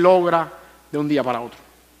no se logra de un día para otro.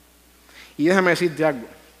 Y déjame decirte algo,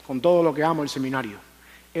 con todo lo que amo el seminario,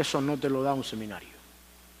 eso no te lo da un seminario.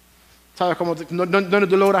 ¿Sabes dónde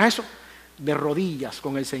tú logras eso? De rodillas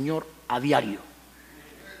con el Señor a diario.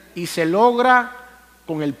 Y se logra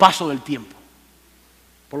con el paso del tiempo.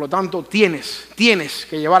 Por lo tanto, tienes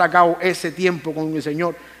que llevar a cabo ese tiempo con el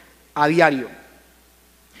Señor a diario.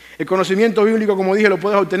 El conocimiento bíblico, como dije, lo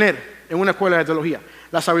puedes obtener en una escuela de teología.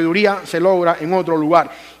 La sabiduría se logra en otro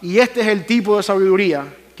lugar. Y este es el tipo de sabiduría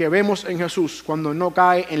que vemos en Jesús cuando no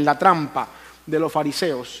cae en la trampa de los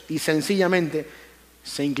fariseos y sencillamente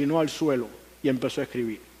se inclinó al suelo y empezó a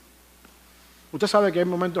escribir. Usted sabe que hay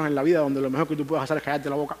momentos en la vida donde lo mejor que tú puedes hacer es callarte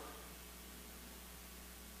la boca.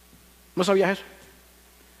 ¿No sabías eso?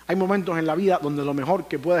 Hay momentos en la vida donde lo mejor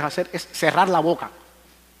que puedes hacer es cerrar la boca.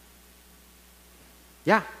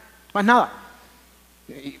 Ya, más nada.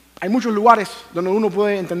 Hay muchos lugares donde uno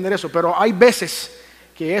puede entender eso, pero hay veces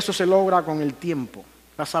que eso se logra con el tiempo.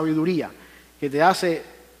 La sabiduría que te hace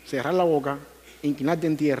cerrar la boca, inclinarte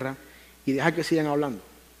en tierra y dejar que sigan hablando.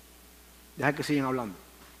 Dejar que sigan hablando.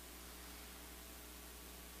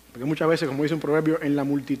 Porque muchas veces, como dice un proverbio, en la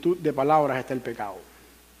multitud de palabras está el pecado.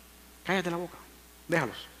 Cállate la boca,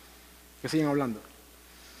 déjalos, que sigan hablando.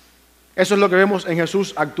 Eso es lo que vemos en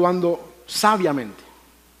Jesús actuando sabiamente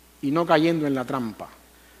y no cayendo en la trampa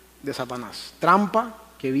de Satanás. Trampa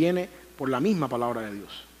que viene por la misma palabra de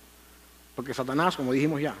Dios. Porque Satanás, como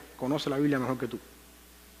dijimos ya, conoce la Biblia mejor que tú.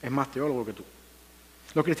 Es más teólogo que tú.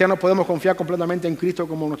 Los cristianos podemos confiar completamente en Cristo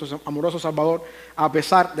como nuestro amoroso Salvador a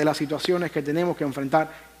pesar de las situaciones que tenemos que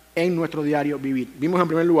enfrentar en nuestro diario vivir. Vimos en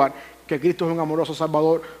primer lugar que Cristo es un amoroso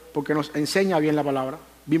Salvador porque nos enseña bien la palabra.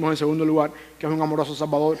 Vimos en segundo lugar que es un amoroso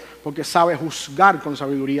Salvador porque sabe juzgar con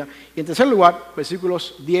sabiduría. Y en tercer lugar,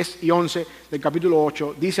 versículos 10 y 11 del capítulo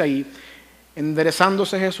 8, dice ahí,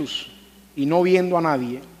 enderezándose Jesús y no viendo a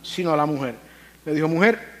nadie, sino a la mujer, le dijo,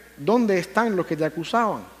 mujer, ¿dónde están los que te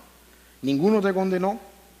acusaban? ¿Ninguno te condenó?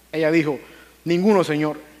 Ella dijo, ninguno,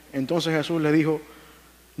 Señor. Entonces Jesús le dijo,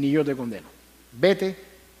 ni yo te condeno. Vete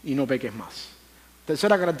y no peques más.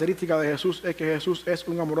 Tercera característica de Jesús es que Jesús es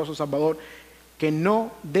un amoroso Salvador que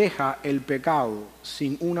no deja el pecado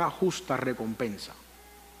sin una justa recompensa.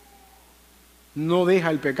 No deja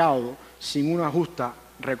el pecado sin una justa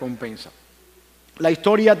recompensa. La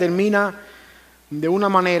historia termina de una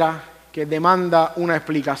manera que demanda una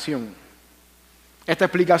explicación. Esta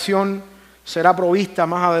explicación será provista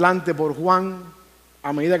más adelante por Juan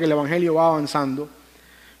a medida que el Evangelio va avanzando.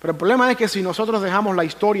 Pero el problema es que si nosotros dejamos la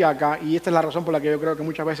historia acá, y esta es la razón por la que yo creo que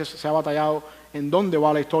muchas veces se ha batallado en dónde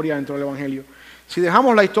va la historia dentro del Evangelio, si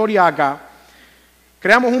dejamos la historia acá,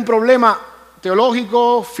 creamos un problema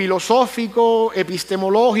teológico, filosófico,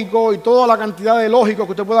 epistemológico y toda la cantidad de lógicos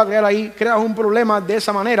que usted pueda crear ahí, creas un problema de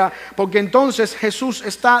esa manera, porque entonces Jesús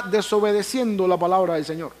está desobedeciendo la palabra del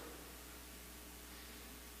Señor.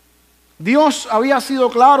 Dios había sido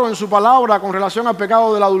claro en su palabra con relación al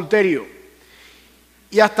pecado del adulterio.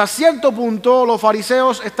 Y hasta cierto punto los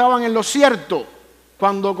fariseos estaban en lo cierto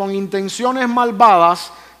cuando con intenciones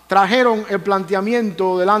malvadas trajeron el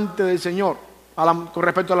planteamiento delante del Señor con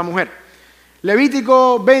respecto a la mujer.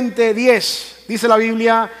 Levítico 20:10 dice la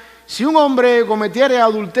Biblia: si un hombre cometiere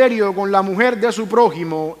adulterio con la mujer de su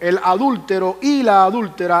prójimo, el adúltero y la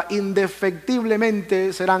adúltera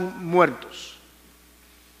indefectiblemente serán muertos.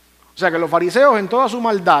 O sea que los fariseos, en toda su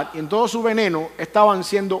maldad y en todo su veneno, estaban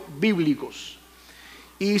siendo bíblicos.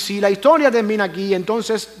 Y si la historia termina aquí,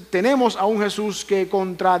 entonces tenemos a un Jesús que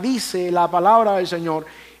contradice la palabra del Señor,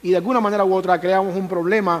 y de alguna manera u otra creamos un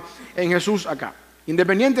problema en Jesús acá.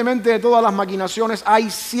 Independientemente de todas las maquinaciones, hay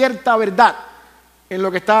cierta verdad en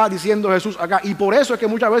lo que está diciendo Jesús acá, y por eso es que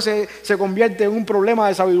muchas veces se convierte en un problema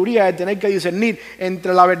de sabiduría el tener que discernir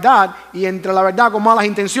entre la verdad y entre la verdad con malas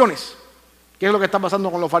intenciones, que es lo que está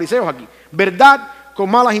pasando con los fariseos aquí. Verdad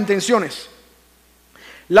con malas intenciones.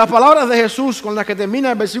 Las palabras de Jesús con las que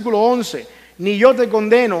termina el versículo 11, ni yo te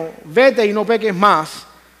condeno, vete y no peques más.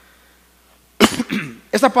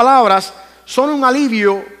 Esas palabras son un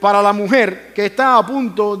alivio para la mujer que está a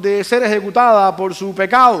punto de ser ejecutada por su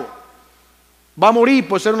pecado. Va a morir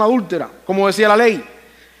por ser una adúltera, como decía la ley.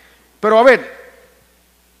 Pero a ver,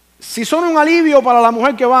 si son un alivio para la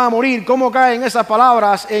mujer que va a morir, ¿cómo caen esas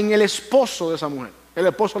palabras en el esposo de esa mujer? El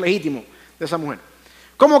esposo legítimo de esa mujer.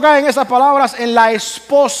 ¿Cómo caen esas palabras en la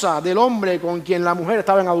esposa del hombre con quien la mujer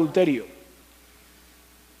estaba en adulterio?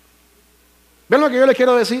 ¿Ven lo que yo les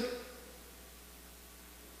quiero decir?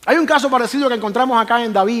 Hay un caso parecido que encontramos acá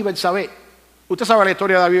en David y Betsabé. Usted sabe la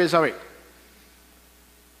historia de David y Betsabé.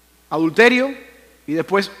 Adulterio y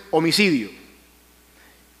después homicidio.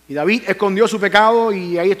 Y David escondió su pecado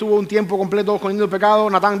y ahí estuvo un tiempo completo escondiendo el pecado.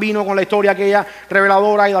 Natán vino con la historia aquella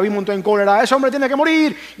reveladora y David montó en cólera: ese hombre tiene que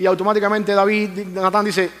morir. Y automáticamente Natán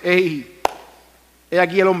dice: hey, he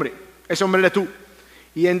aquí el hombre, ese hombre eres tú.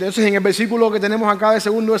 Y entonces en el versículo que tenemos acá de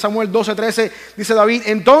 2 Samuel 12:13 dice David: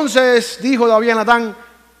 entonces dijo David a Natán,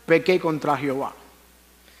 pequé contra Jehová.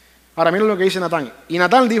 Ahora miren lo que dice Natán. Y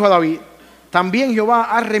Natán dijo a David: también Jehová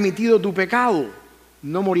ha remitido tu pecado,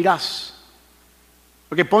 no morirás.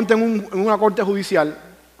 Porque ponte en una corte judicial,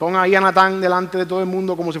 pon ahí a Natán delante de todo el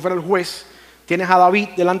mundo como si fuera el juez, tienes a David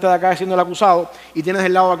delante de acá siendo el acusado, y tienes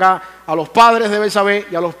del lado de acá a los padres de Betsabé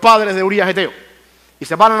y a los padres de Urías Geteo. Y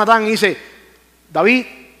se para Natán y dice: David,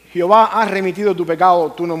 Jehová ha remitido tu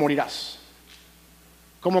pecado, tú no morirás.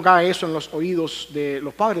 ¿Cómo cae eso en los oídos de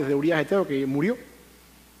los padres de Urías Geteo, que murió?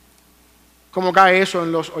 ¿Cómo cae eso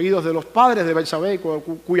en los oídos de los padres de Betsabé,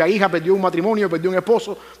 cuya hija perdió un matrimonio, perdió un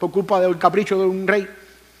esposo por culpa del capricho de un rey?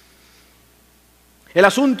 El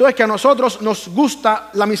asunto es que a nosotros nos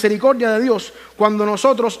gusta la misericordia de Dios cuando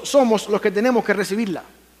nosotros somos los que tenemos que recibirla.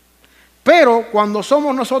 Pero cuando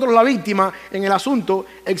somos nosotros la víctima en el asunto,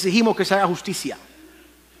 exigimos que se haga justicia.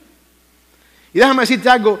 Y déjame decirte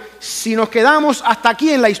algo: si nos quedamos hasta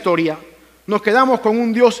aquí en la historia, nos quedamos con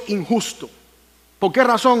un Dios injusto. ¿Por qué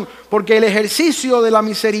razón? Porque el ejercicio de la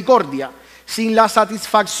misericordia sin la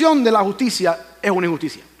satisfacción de la justicia es una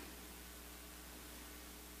injusticia.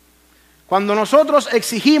 Cuando nosotros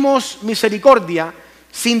exigimos misericordia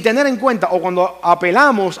sin tener en cuenta, o cuando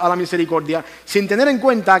apelamos a la misericordia sin tener en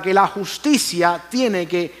cuenta que la justicia tiene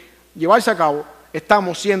que llevarse a cabo,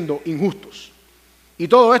 estamos siendo injustos. Y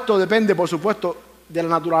todo esto depende, por supuesto, de la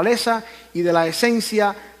naturaleza y de la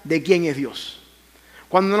esencia de quién es Dios.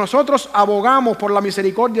 Cuando nosotros abogamos por la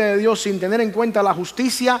misericordia de Dios sin tener en cuenta la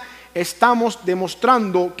justicia, estamos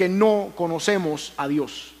demostrando que no conocemos a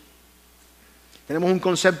Dios. Tenemos un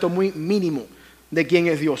concepto muy mínimo de quién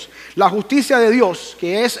es Dios. La justicia de Dios,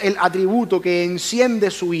 que es el atributo que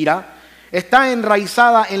enciende su ira, está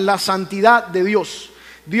enraizada en la santidad de Dios.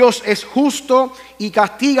 Dios es justo y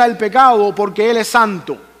castiga el pecado porque Él es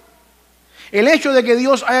santo. El hecho de que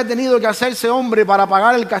Dios haya tenido que hacerse hombre para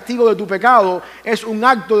pagar el castigo de tu pecado es un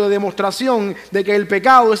acto de demostración de que el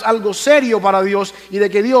pecado es algo serio para Dios y de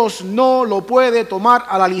que Dios no lo puede tomar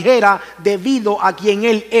a la ligera debido a quien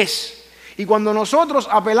Él es. Y cuando nosotros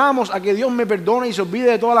apelamos a que Dios me perdone y se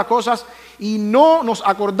olvide de todas las cosas y no nos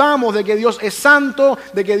acordamos de que Dios es santo,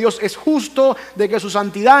 de que Dios es justo, de que su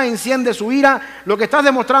santidad enciende su ira, lo que estás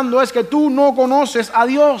demostrando es que tú no conoces a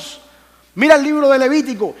Dios. Mira el libro de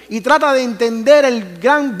Levítico y trata de entender el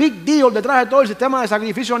gran big deal detrás de todo el sistema de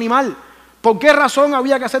sacrificio animal. ¿Por qué razón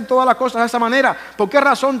había que hacer todas las cosas de esa manera? ¿Por qué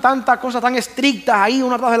razón tantas cosas tan estrictas ahí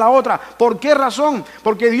una tras de la otra? ¿Por qué razón?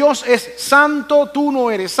 Porque Dios es santo, tú no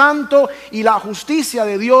eres santo, y la justicia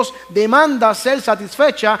de Dios demanda ser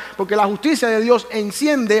satisfecha porque la justicia de Dios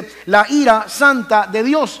enciende la ira santa de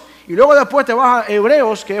Dios. Y luego después te vas a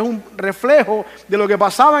Hebreos, que es un reflejo de lo que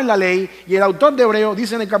pasaba en la ley, y el autor de Hebreos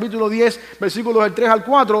dice en el capítulo 10, versículos del 3 al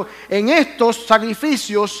 4, en estos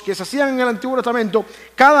sacrificios que se hacían en el Antiguo Testamento,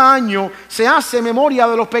 cada año se hace memoria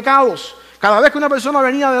de los pecados. Cada vez que una persona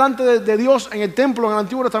venía delante de Dios en el templo, en el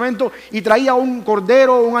Antiguo Testamento, y traía un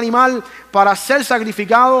cordero, un animal para ser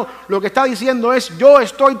sacrificado, lo que está diciendo es: yo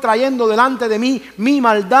estoy trayendo delante de mí mi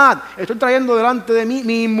maldad, estoy trayendo delante de mí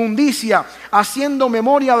mi inmundicia, haciendo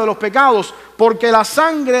memoria de los pecados, porque la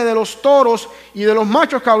sangre de los toros y de los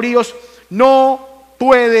machos cabríos no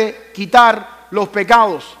puede quitar los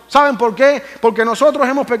pecados. ¿Saben por qué? Porque nosotros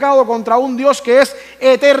hemos pecado contra un Dios que es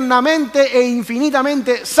eternamente e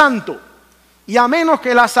infinitamente santo. Y a menos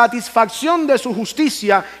que la satisfacción de su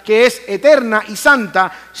justicia, que es eterna y santa,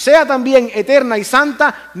 sea también eterna y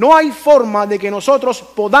santa, no hay forma de que nosotros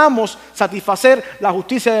podamos satisfacer la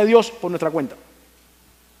justicia de Dios por nuestra cuenta.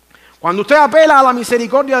 Cuando usted apela a la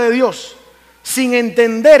misericordia de Dios sin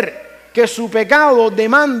entender que su pecado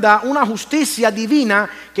demanda una justicia divina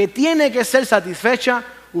que tiene que ser satisfecha,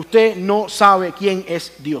 usted no sabe quién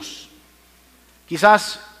es Dios.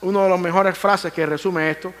 Quizás una de las mejores frases que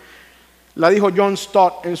resume esto la dijo John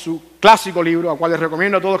Stott en su clásico libro, al cual les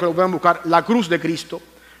recomiendo a todos que lo puedan buscar, La cruz de Cristo,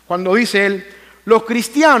 cuando dice él: los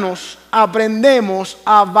cristianos aprendemos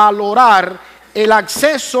a valorar el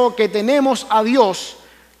acceso que tenemos a Dios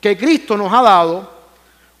que Cristo nos ha dado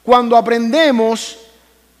cuando aprendemos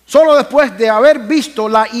solo después de haber visto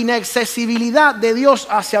la inaccesibilidad de Dios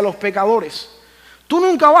hacia los pecadores. Tú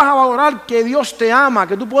nunca vas a valorar que Dios te ama,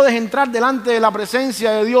 que tú puedes entrar delante de la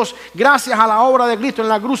presencia de Dios gracias a la obra de Cristo en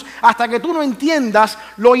la cruz, hasta que tú no entiendas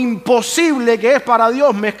lo imposible que es para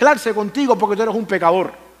Dios mezclarse contigo porque tú eres un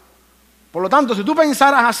pecador. Por lo tanto, si tú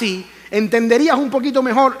pensaras así, entenderías un poquito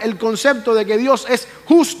mejor el concepto de que Dios es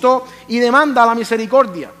justo y demanda la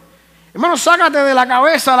misericordia. Hermano, sácate de la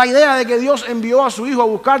cabeza la idea de que Dios envió a su Hijo a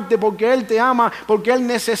buscarte porque Él te ama, porque Él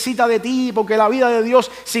necesita de ti, porque la vida de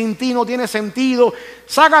Dios sin ti no tiene sentido.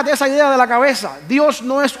 Sácate esa idea de la cabeza. Dios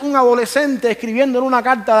no es un adolescente escribiendo en una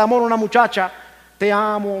carta de amor a una muchacha: te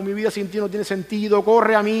amo, mi vida sin ti no tiene sentido,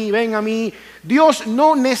 corre a mí, ven a mí. Dios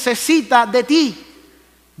no necesita de ti.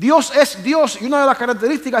 Dios es Dios, y una de las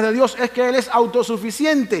características de Dios es que Él es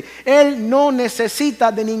autosuficiente. Él no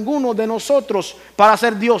necesita de ninguno de nosotros para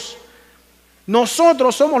ser Dios.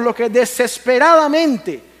 Nosotros somos los que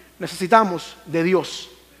desesperadamente necesitamos de Dios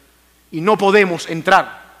y no podemos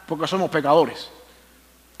entrar porque somos pecadores,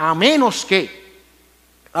 a menos que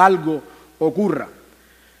algo ocurra.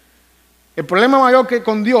 El problema mayor que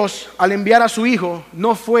con Dios al enviar a su Hijo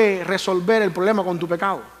no fue resolver el problema con tu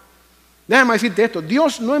pecado. Déjame decirte esto: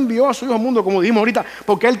 Dios no envió a su Hijo al mundo, como dijimos ahorita,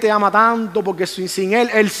 porque Él te ama tanto, porque sin Él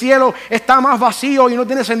el cielo está más vacío y no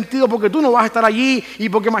tiene sentido porque tú no vas a estar allí, y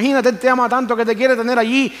porque imagínate, Él te ama tanto que te quiere tener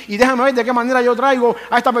allí, y déjame ver de qué manera yo traigo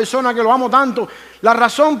a esta persona que lo amo tanto. La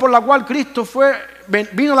razón por la cual Cristo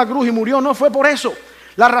vino a la cruz y murió no fue por eso.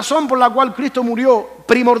 La razón por la cual Cristo murió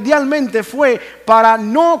primordialmente fue para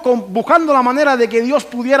buscando la manera de que Dios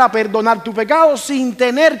pudiera perdonar tu pecado sin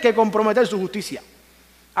tener que comprometer su justicia.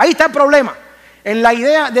 Ahí está el problema, en la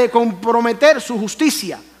idea de comprometer su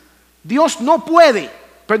justicia. Dios no puede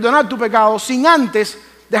perdonar tu pecado sin antes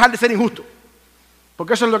dejar de ser injusto,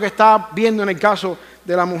 porque eso es lo que está viendo en el caso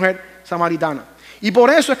de la mujer samaritana. Y por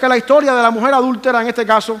eso es que la historia de la mujer adúltera en este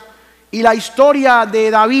caso y la historia de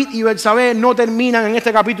David y Betsabé no terminan en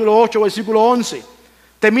este capítulo 8, versículo 11.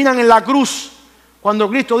 Terminan en la cruz, cuando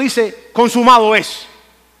Cristo dice: consumado es,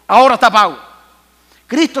 ahora está pago.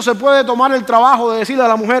 Cristo se puede tomar el trabajo de decirle a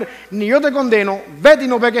la mujer: ni yo te condeno, vete y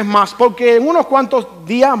no peques más, porque en unos cuantos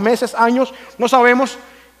días, meses, años, no sabemos,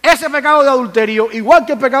 ese pecado de adulterio, igual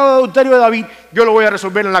que el pecado de adulterio de David, yo lo voy a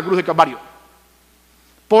resolver en la cruz del Calvario.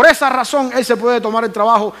 Por esa razón, Él se puede tomar el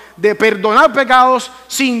trabajo de perdonar pecados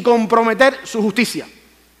sin comprometer su justicia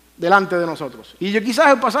delante de nosotros. Y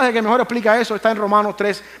quizás el pasaje que mejor explica eso está en Romanos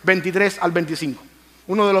 3, 23 al 25.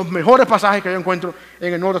 Uno de los mejores pasajes que yo encuentro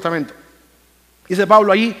en el Nuevo Testamento. Dice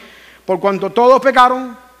Pablo allí: por cuanto todos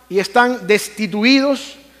pecaron y están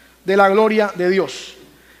destituidos de la gloria de Dios,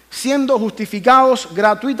 siendo justificados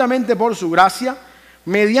gratuitamente por su gracia,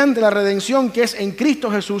 mediante la redención que es en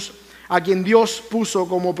Cristo Jesús, a quien Dios puso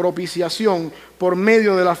como propiciación por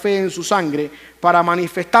medio de la fe en su sangre, para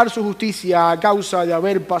manifestar su justicia a causa de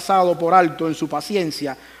haber pasado por alto en su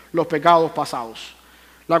paciencia los pecados pasados.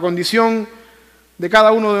 La condición de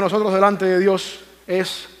cada uno de nosotros delante de Dios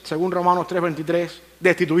es, según Romanos 3:23,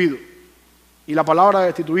 destituido. Y la palabra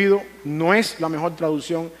destituido no es la mejor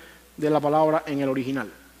traducción de la palabra en el original.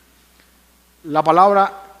 La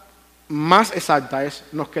palabra más exacta es: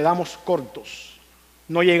 nos quedamos cortos,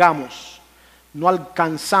 no llegamos, no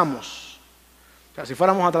alcanzamos. O sea, si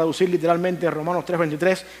fuéramos a traducir literalmente Romanos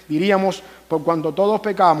 3:23, diríamos: por cuanto todos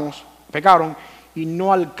pecaron y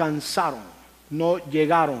no alcanzaron, no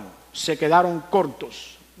llegaron, se quedaron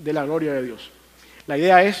cortos de la gloria de Dios. La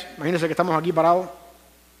idea es, imagínense que estamos aquí parados,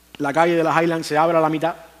 la calle de las Highlands se abre a la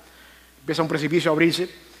mitad, empieza un precipicio a abrirse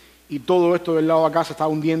y todo esto del lado de acá se está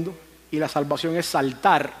hundiendo y la salvación es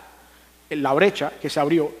saltar en la brecha que se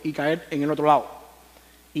abrió y caer en el otro lado.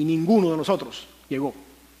 Y ninguno de nosotros llegó.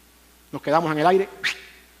 Nos quedamos en el aire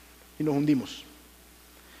y nos hundimos.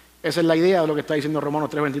 Esa es la idea de lo que está diciendo Romanos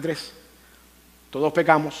 3:23. Todos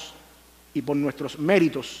pecamos y por nuestros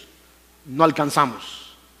méritos no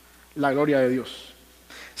alcanzamos la gloria de Dios.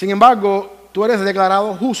 Sin embargo, tú eres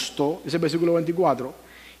declarado justo, dice el versículo 24,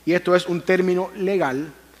 y esto es un término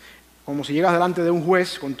legal, como si llegas delante de un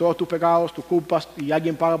juez con todos tus pecados, tus culpas, y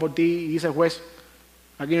alguien paga por ti y dice el juez,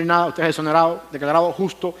 aquí no hay nada, usted es exonerado, declarado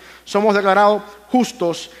justo. Somos declarados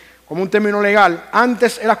justos como un término legal.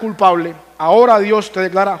 Antes eras culpable, ahora Dios te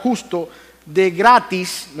declara justo de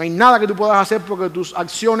gratis. No hay nada que tú puedas hacer porque tus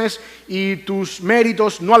acciones y tus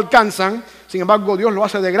méritos no alcanzan. Sin embargo, Dios lo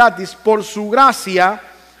hace de gratis por su gracia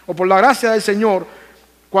o por la gracia del Señor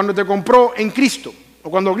cuando te compró en Cristo o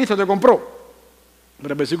cuando Cristo te compró.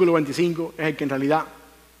 Pero el versículo 25 es el que en realidad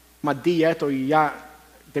martilla esto y ya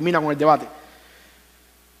termina con el debate.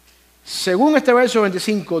 Según este verso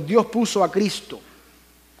 25, Dios puso a Cristo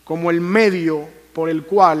como el medio por el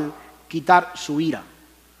cual quitar su ira.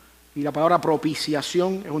 Y la palabra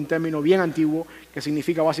propiciación es un término bien antiguo que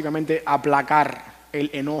significa básicamente aplacar el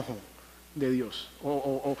enojo de Dios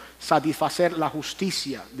o satisfacer la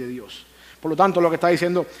justicia de Dios. Por lo tanto, lo que está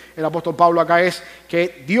diciendo el apóstol Pablo acá es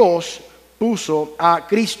que Dios puso a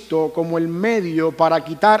Cristo como el medio para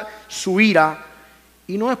quitar su ira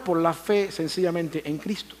y no es por la fe sencillamente en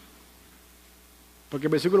Cristo. Porque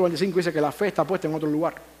el versículo 25 dice que la fe está puesta en otro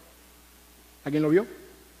lugar. ¿Alguien lo vio?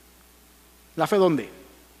 ¿La fe dónde?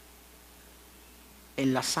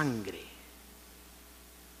 En la sangre.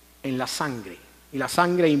 En la sangre. Y la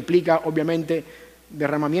sangre implica obviamente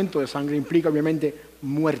derramamiento de sangre, implica obviamente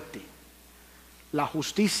muerte. La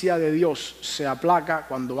justicia de Dios se aplaca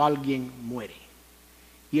cuando alguien muere.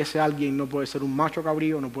 Y ese alguien no puede ser un macho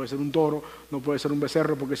cabrío, no puede ser un toro, no puede ser un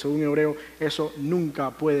becerro, porque según Hebreo eso nunca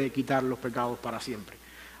puede quitar los pecados para siempre.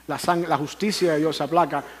 La justicia de Dios se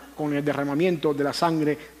aplaca con el derramamiento de la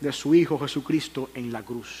sangre de su Hijo Jesucristo en la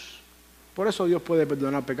cruz. Por eso Dios puede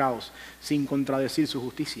perdonar pecados sin contradecir su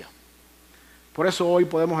justicia. Por eso hoy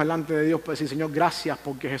podemos delante de Dios decir, Señor, gracias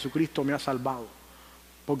porque Jesucristo me ha salvado.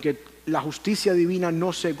 Porque la justicia divina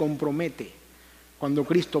no se compromete cuando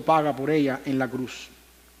Cristo paga por ella en la cruz,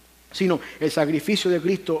 sino el sacrificio de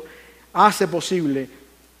Cristo hace posible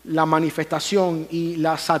la manifestación y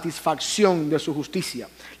la satisfacción de su justicia.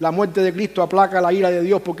 La muerte de Cristo aplaca la ira de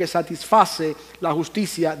Dios porque satisface la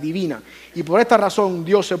justicia divina. Y por esta razón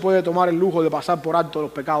Dios se puede tomar el lujo de pasar por alto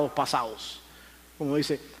los pecados pasados. Como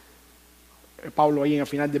dice Pablo ahí en el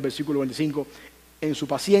final del versículo 25, en su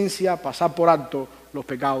paciencia pasar por alto los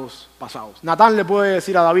pecados pasados. Natán le puede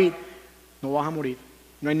decir a David, no vas a morir,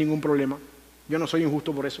 no hay ningún problema, yo no soy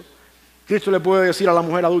injusto por eso. Cristo le puede decir a la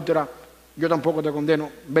mujer adúltera, yo tampoco te condeno,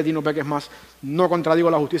 vete y no peques más, no contradigo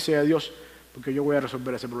la justicia de Dios, porque yo voy a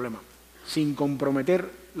resolver ese problema, sin comprometer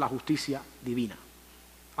la justicia divina,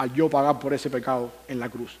 al yo pagar por ese pecado en la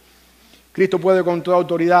cruz. Cristo puede con toda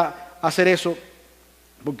autoridad hacer eso,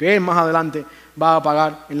 porque Él más adelante va a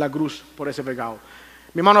pagar en la cruz por ese pecado.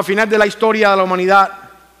 Mi hermano, al final de la historia de la humanidad,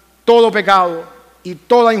 todo pecado y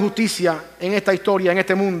toda injusticia en esta historia, en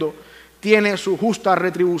este mundo, tiene su justa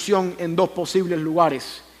retribución en dos posibles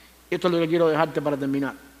lugares. Esto es lo que quiero dejarte para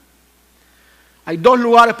terminar. Hay dos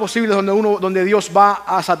lugares posibles donde Dios va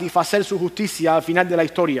a satisfacer su justicia al final de la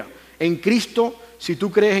historia. En Cristo, si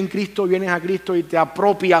tú crees en Cristo, vienes a Cristo y te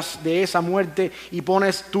apropias de esa muerte y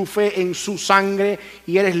pones tu fe en su sangre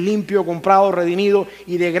y eres limpio, comprado, redimido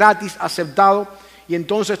y de gratis aceptado. Y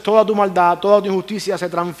entonces toda tu maldad, toda tu injusticia se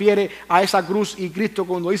transfiere a esa cruz y Cristo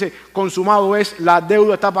cuando dice consumado es, la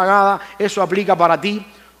deuda está pagada, eso aplica para ti.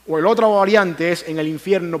 O el otra variante es en el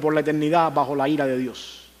infierno por la eternidad bajo la ira de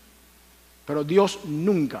Dios. Pero Dios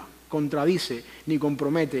nunca contradice ni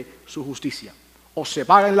compromete su justicia. O se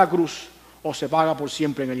paga en la cruz o se paga por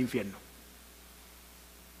siempre en el infierno.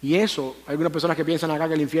 Y eso, hay algunas personas que piensan acá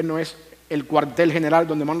que el infierno es el cuartel general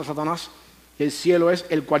donde manda Satanás, y el cielo es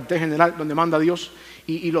el cuartel general donde manda Dios,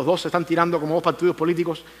 y los dos se están tirando como dos partidos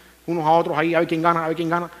políticos, unos a otros ahí, a ver quién gana, a ver quién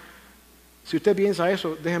gana. Si usted piensa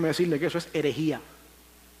eso, déjeme decirle que eso es herejía.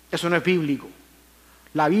 Eso no es bíblico.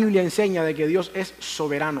 La Biblia enseña de que Dios es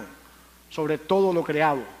soberano sobre todo lo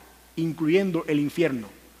creado, incluyendo el infierno.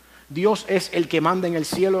 Dios es el que manda en el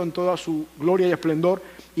cielo en toda su gloria y esplendor,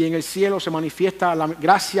 y en el cielo se manifiesta la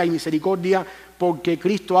gracia y misericordia porque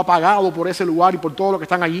Cristo ha pagado por ese lugar y por todo lo que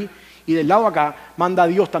están allí, Y del lado acá manda a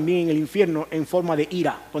Dios también en el infierno en forma de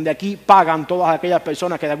ira, donde aquí pagan todas aquellas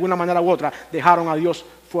personas que de alguna manera u otra dejaron a Dios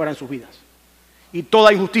fuera en sus vidas. Y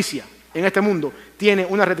toda injusticia en este mundo tiene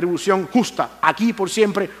una retribución justa, aquí por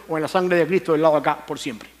siempre o en la sangre de Cristo del lado acá por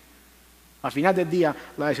siempre. Al final del día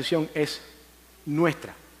la decisión es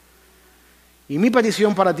nuestra. Y mi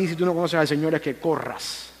petición para ti, si tú no conoces al Señor, es que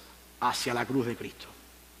corras hacia la cruz de Cristo.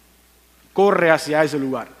 Corre hacia ese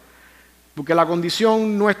lugar. Porque la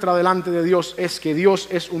condición nuestra delante de Dios es que Dios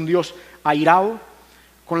es un Dios airado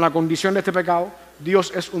con la condición de este pecado.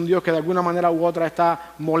 Dios es un Dios que de alguna manera u otra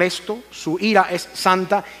está molesto. Su ira es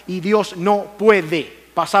santa y Dios no puede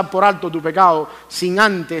pasar por alto tu pecado sin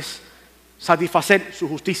antes satisfacer su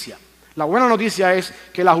justicia. La buena noticia es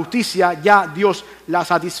que la justicia ya Dios la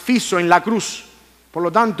satisfizo en la cruz. Por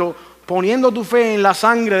lo tanto, poniendo tu fe en la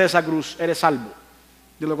sangre de esa cruz, eres salvo.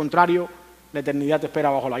 De lo contrario, la eternidad te espera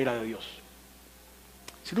bajo la ira de Dios.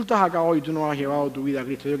 Si tú estás acá hoy y tú no has llevado tu vida a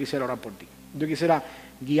Cristo, yo quisiera orar por ti. Yo quisiera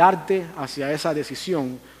guiarte hacia esa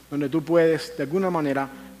decisión donde tú puedes, de alguna manera,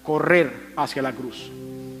 correr hacia la cruz.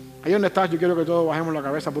 Ahí donde estás, yo quiero que todos bajemos la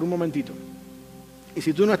cabeza por un momentito. Y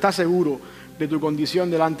si tú no estás seguro de tu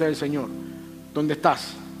condición delante del Señor, donde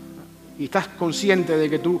estás, y estás consciente de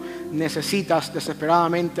que tú necesitas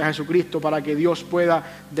desesperadamente a Jesucristo para que Dios pueda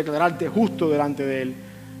declararte justo delante de Él,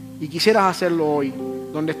 y quisieras hacerlo hoy,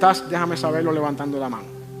 donde estás, déjame saberlo levantando la mano.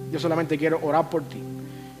 Yo solamente quiero orar por ti.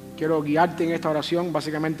 Quiero guiarte en esta oración.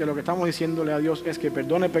 Básicamente lo que estamos diciéndole a Dios es que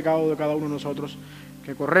perdone el pecado de cada uno de nosotros,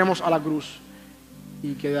 que corremos a la cruz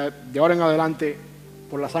y que de ahora en adelante,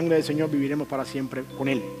 por la sangre del Señor, viviremos para siempre con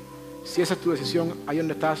Él. Si esa es tu decisión, ahí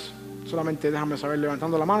donde estás, solamente déjame saber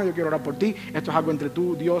levantando la mano. Yo quiero orar por ti. Esto es algo entre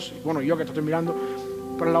tú, Dios, bueno, yo que te estoy mirando,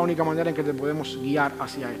 pero es la única manera en que te podemos guiar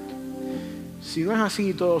hacia esto. Si no es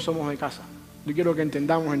así, todos somos de casa. Yo quiero que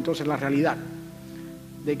entendamos entonces la realidad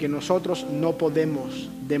de que nosotros no podemos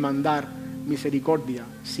demandar misericordia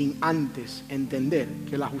sin antes entender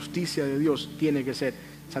que la justicia de Dios tiene que ser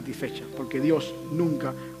satisfecha, porque Dios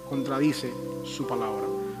nunca contradice su palabra.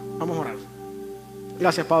 Vamos a orar.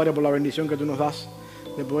 Gracias, Padre, por la bendición que tú nos das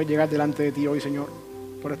de poder llegar delante de ti hoy, Señor,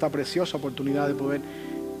 por esta preciosa oportunidad de poder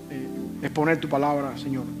exponer tu palabra,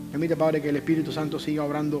 Señor. Permite, Padre, que el Espíritu Santo siga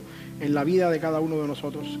obrando en la vida de cada uno de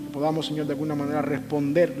nosotros, que podamos, Señor, de alguna manera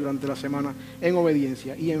responder durante la semana en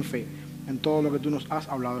obediencia y en fe en todo lo que tú nos has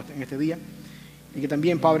hablado en este día, y que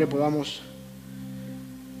también, Padre, podamos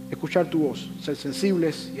escuchar tu voz, ser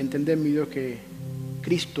sensibles y entender, mi Dios, que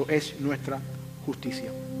Cristo es nuestra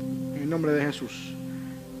justicia. En el nombre de Jesús.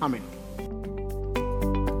 Amén.